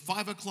 It was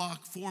 5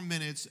 o'clock, 4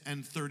 minutes,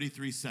 and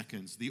 33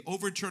 seconds. The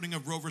overturning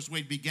of Roe versus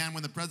Wade began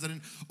when the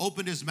president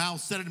opened his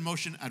mouth, set it in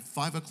motion at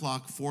 5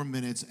 o'clock, 4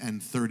 minutes,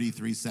 and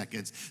 33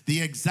 seconds.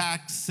 The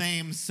exact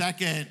same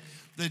second.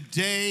 The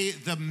day,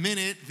 the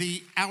minute,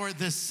 the hour,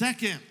 the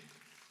second.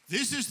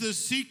 This is the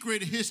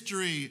secret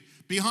history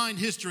behind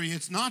history.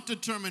 It's not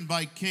determined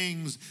by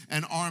kings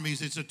and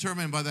armies. It's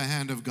determined by the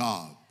hand of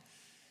God.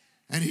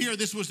 And here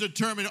this was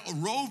determined.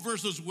 Roe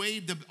versus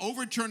Wade, the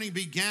overturning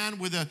began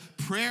with the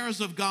prayers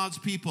of God's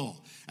people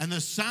and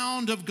the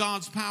sound of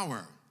God's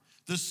power,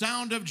 the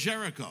sound of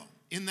Jericho.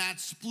 In that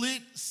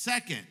split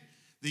second,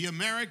 the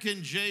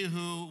American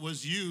Jehu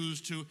was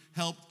used to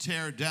help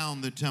tear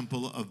down the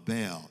temple of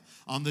Baal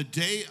on the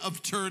day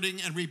of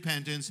turning and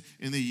repentance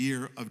in the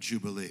year of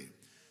Jubilee.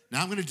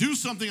 Now I'm going to do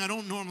something I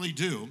don't normally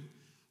do.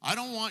 I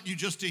don't want you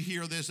just to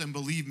hear this and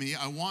believe me.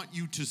 I want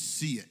you to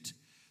see it.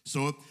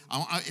 So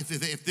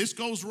if this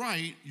goes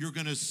right, you're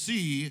going to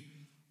see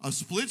a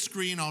split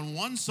screen. On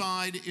one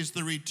side is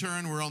the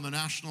return. We're on the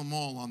National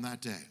Mall on that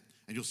day,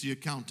 and you'll see a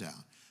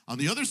countdown. On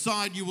the other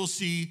side, you will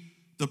see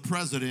the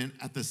president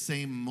at the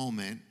same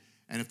moment.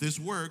 And if this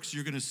works,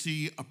 you're going to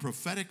see a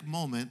prophetic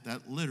moment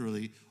that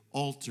literally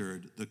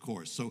altered the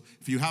course. So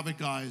if you have it,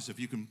 guys, if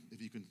you can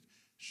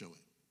show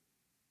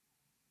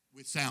it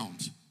with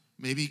sound.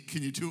 Maybe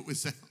can you do it with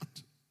sound?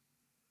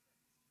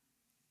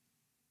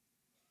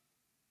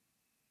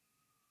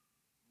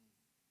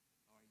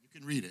 You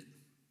can read it.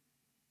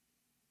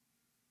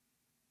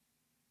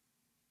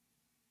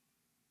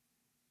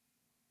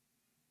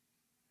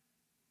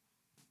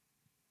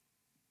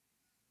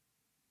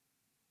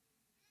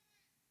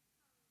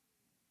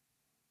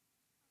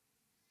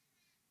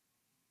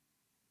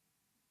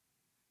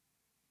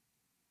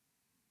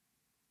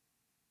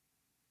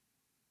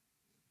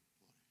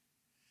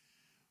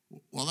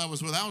 Well, that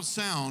was without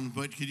sound,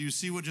 but could you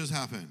see what just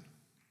happened?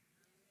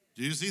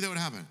 Do you see that what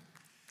happened?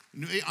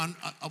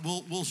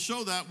 We'll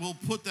show that. We'll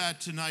put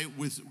that tonight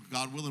with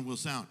God willing will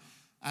sound.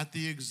 At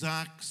the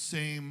exact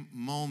same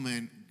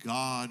moment,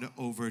 God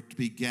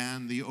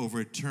began the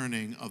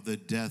overturning of the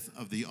death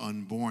of the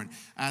unborn.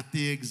 At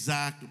the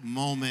exact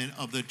moment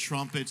of the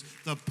trumpets,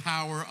 the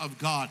power of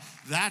God.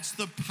 That's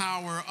the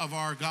power of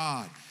our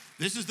God.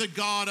 This is the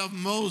God of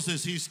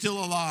Moses. He's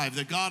still alive.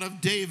 The God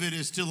of David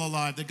is still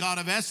alive. The God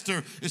of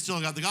Esther is still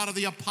alive. The God of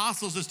the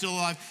apostles is still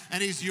alive.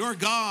 And he's your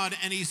God,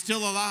 and he's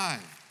still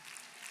alive.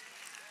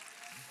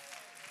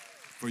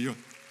 For you.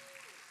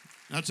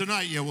 Now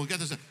tonight, we'll get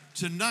this.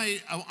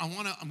 Tonight, I'm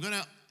going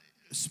to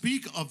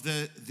speak of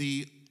the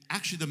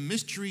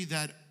mystery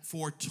that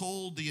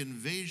foretold the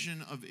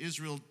invasion of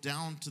Israel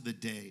down to the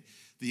day.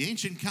 The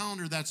ancient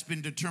calendar that's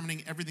been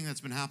determining everything that's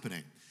been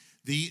happening.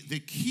 The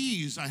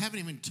keys, I haven't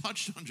even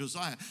touched on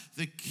Josiah,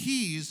 the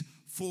keys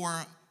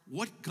for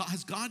what God,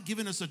 has God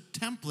given us a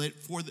template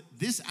for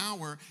this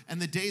hour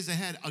and the days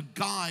ahead, a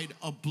guide,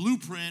 a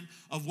blueprint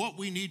of what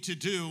we need to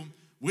do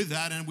with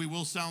that, and we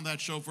will sound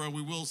that shofar,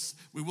 we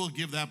will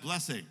give that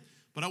blessing.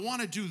 But I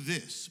want to do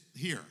this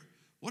here.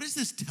 What does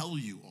this tell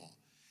you all?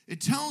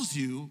 It tells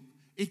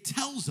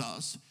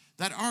us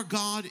that our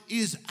God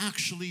is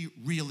actually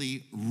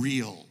really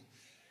real.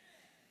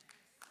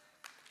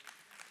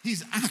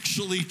 He's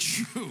actually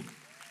true.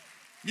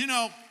 You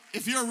know,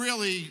 if you're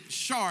really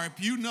sharp,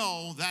 you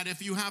know that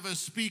if you have a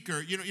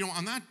speaker, you know,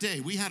 on that day,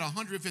 we had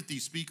 150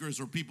 speakers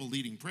or people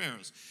leading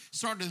prayers.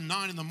 Started at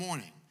 9 in the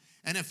morning.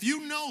 And if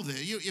you know that,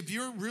 if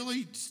you're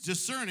really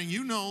discerning,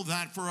 you know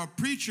that for a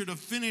preacher to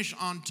finish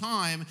on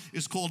time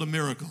is called a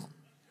miracle.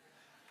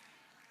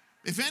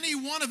 If any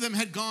one of them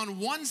had gone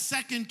 1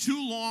 second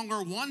too long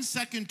or 1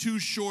 second too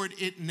short,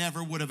 it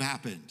never would have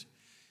happened.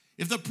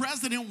 If the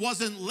president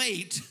wasn't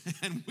late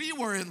and we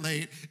weren't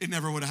late, it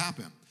never would have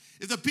happened.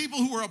 If the people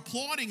who were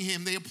applauding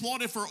him, they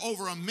applauded for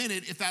over a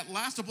minute, if that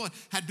last applaud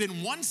had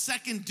been 1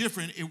 second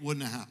different, it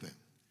wouldn't have happened.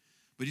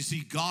 But you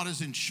see, God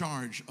is in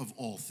charge of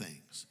all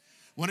things.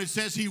 When it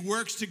says he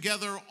works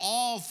together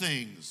all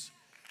things,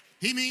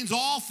 he means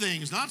all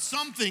things, not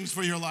some things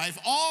for your life,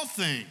 all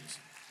things.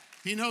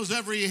 He knows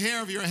every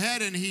hair of your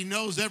head and he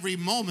knows every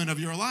moment of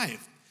your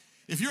life.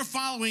 If you're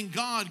following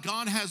God,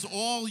 God has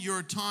all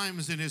your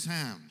times in his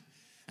hand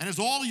and has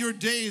all your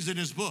days in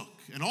his book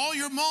and all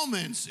your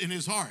moments in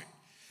his heart.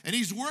 And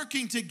he's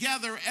working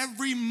together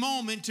every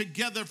moment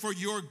together for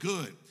your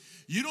good.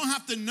 You don't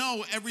have to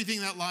know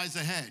everything that lies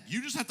ahead.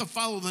 You just have to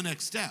follow the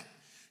next step.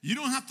 You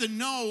don't have to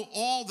know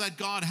all that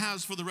God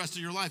has for the rest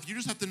of your life. You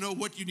just have to know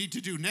what you need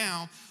to do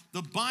now.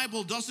 The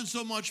Bible doesn't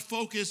so much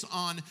focus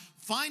on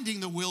finding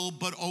the will,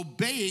 but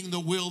obeying the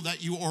will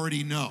that you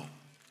already know.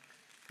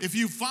 If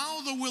you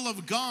follow the will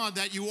of God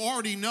that you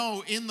already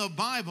know in the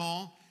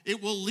Bible,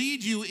 it will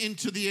lead you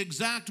into the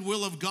exact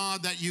will of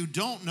God that you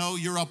don't know,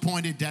 your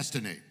appointed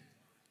destiny.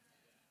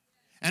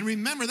 And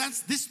remember,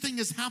 this thing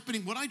is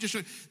happening, what I just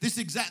showed,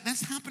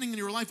 that's happening in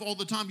your life all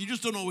the time. You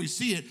just don't always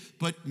see it,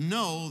 but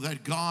know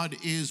that God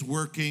is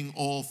working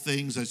all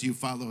things as you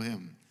follow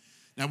him.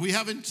 Now, we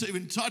haven't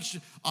even touched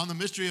on the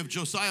mystery of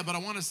Josiah, but I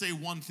want to say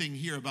one thing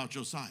here about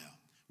Josiah.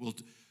 Well,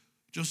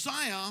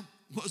 Josiah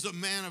was a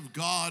man of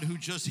God who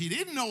he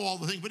didn't know all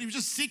the things, but he was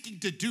just seeking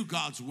to do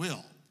God's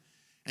will.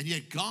 And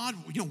yet God,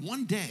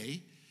 one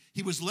day,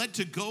 he was led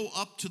to go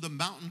up to the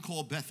mountain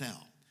called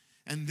Bethel.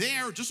 And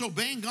there, just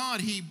obeying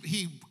God, he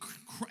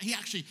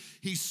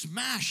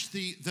smashed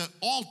the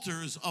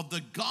altars of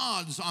the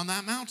gods on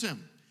that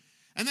mountain.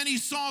 And then he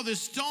saw this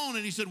stone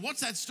and he said,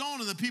 "What's that stone?"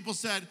 And the people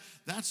said,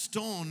 "That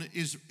stone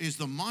is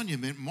the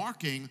monument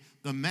marking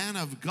the man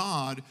of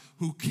God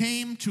who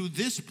came to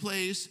this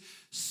place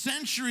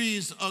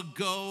centuries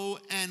ago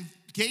and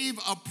gave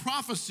a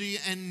prophecy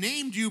and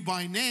named you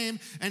by name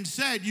and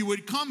said you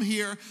would come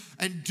here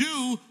and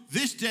do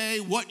this day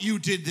what you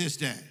did this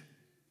day."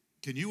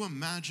 Can you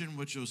imagine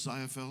what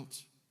Josiah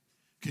felt?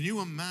 Can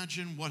you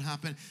imagine what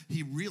happened?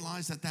 He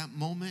realized at that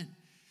moment,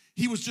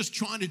 he was just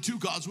trying to do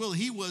God's will.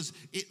 He was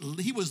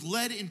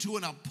led into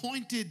an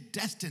appointed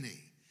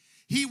destiny.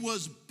 He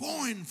was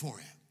born for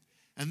it.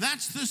 And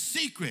that's the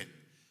secret.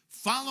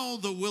 Follow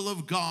the will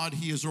of God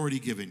he has already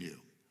given you.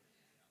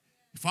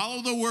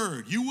 Follow the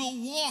word. You will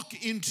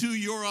walk into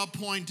your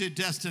appointed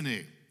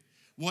destiny.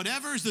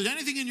 Is there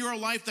anything in your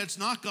life that's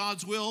not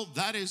God's will,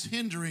 that is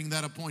hindering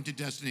that appointed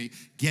destiny,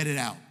 get it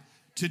out.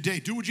 Today,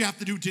 do what you have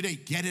to do today.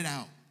 Get it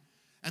out.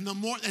 And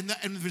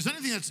if there's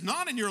anything that's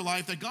not in your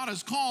life that God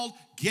has called,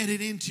 get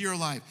it into your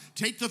life.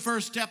 Take the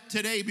first step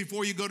today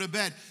before you go to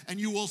bed,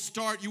 and you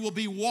will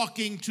be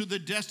walking to the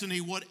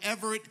destiny.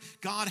 Whatever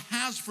God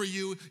has for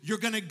you, you're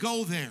going to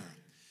go there.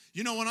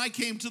 You know, when I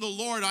came to the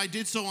Lord, I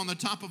did so on the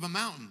top of a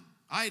mountain.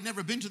 I had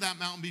never been to that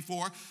mountain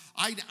before.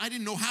 I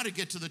didn't know how to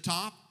get to the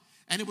top.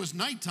 And it was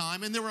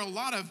nighttime, and there were a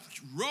lot of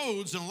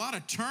roads and a lot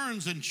of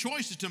turns and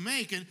choices to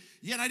make, and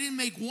yet I didn't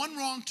make one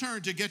wrong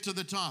turn to get to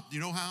the top. Do you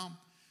know how?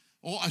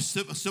 Oh, a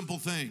simple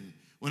thing.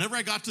 Whenever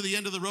I got to the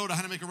end of the road, I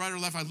had to make a right or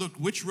left. I looked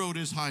which road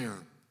is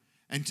higher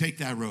and take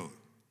that road.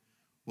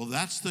 Well,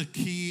 that's the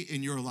key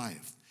in your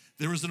life.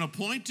 There is an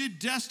appointed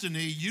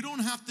destiny. You don't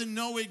have to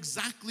know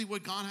exactly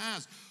what God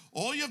has.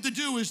 All you have to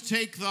do is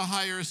take the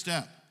higher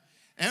step.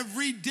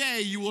 Every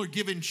day you are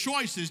given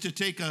choices to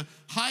take a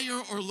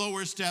higher or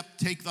lower step.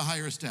 Take the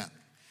higher step.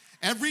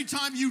 Every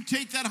time you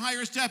take that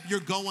higher step, you're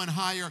going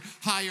higher,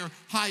 higher,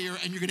 higher,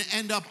 and you're going to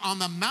end up on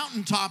the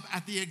mountaintop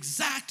at the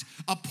exact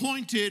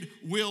appointed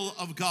will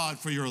of God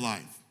for your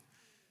life.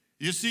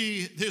 You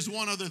see, there's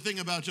one other thing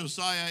about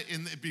Josiah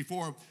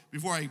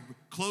before I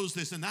close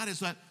this, and that is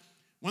that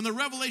when the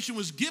revelation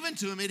was given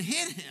to him, it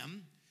hit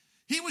him.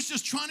 He was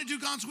just trying to do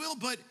God's will,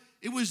 but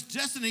it was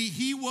destiny.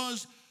 He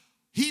was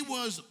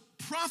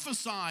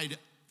prophesied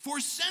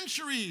for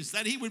centuries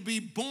that he would be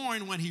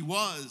born when he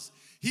was.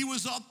 He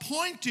was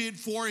appointed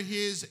for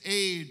his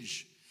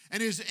age,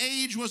 and his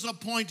age was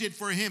appointed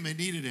for him. It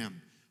needed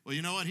him. Well,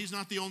 you know what? He's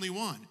not the only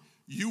one.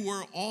 You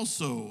were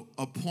also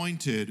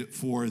appointed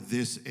for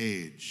this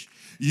age.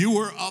 You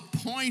were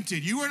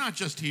appointed. You were not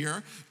just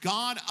here.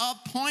 God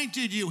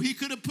appointed you. He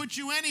could have put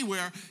you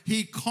anywhere.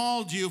 He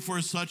called you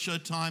for such a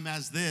time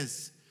as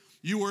this.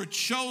 You were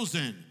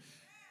chosen.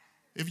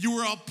 If you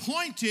were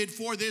appointed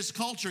for this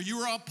culture, you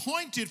were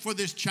appointed for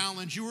this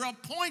challenge, you were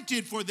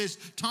appointed for this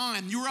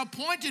time, you were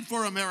appointed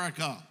for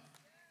America.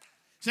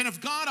 And if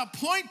God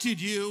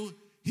appointed you,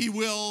 he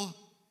will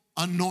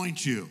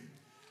anoint you.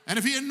 And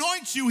if he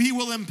anoints you, he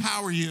will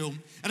empower you.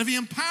 And if he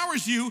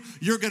empowers you,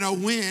 you're going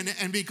to win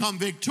and become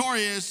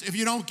victorious. If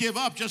you don't give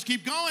up, just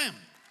keep going.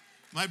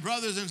 My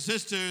brothers and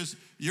sisters,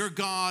 your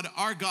God,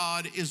 our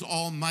God, is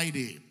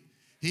almighty.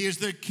 He is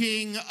the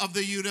king of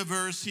the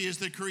universe. He is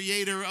the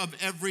creator of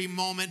every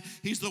moment.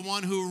 He's the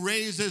one who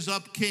raises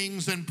up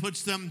kings and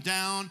puts them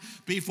down,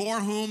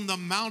 before whom the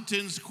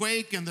mountains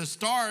quake and the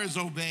stars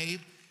obey.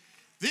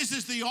 This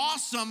is the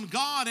awesome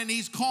God, and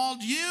he's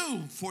called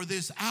you for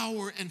this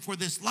hour and for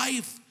this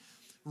life.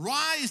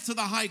 Rise to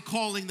the high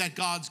calling that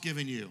God's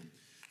given you.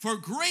 For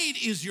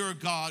great is your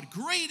God,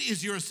 great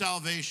is your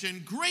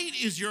salvation, great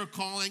is your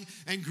calling,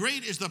 and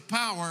great is the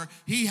power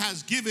he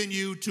has given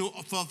you to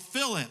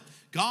fulfill it.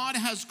 God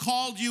has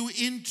called you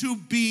into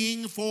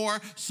being for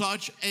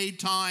such a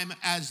time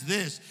as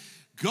this.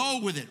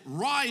 Go with it,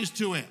 rise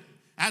to it.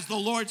 As the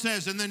Lord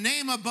says, in the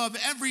name above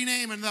every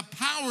name and the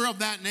power of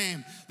that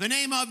name, the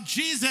name of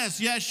Jesus,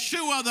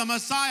 Yeshua, the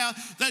Messiah,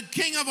 the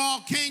King of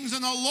all kings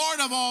and the Lord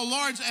of all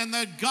lords and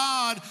the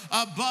God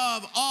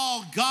above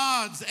all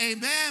gods.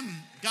 Amen.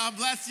 God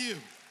bless you.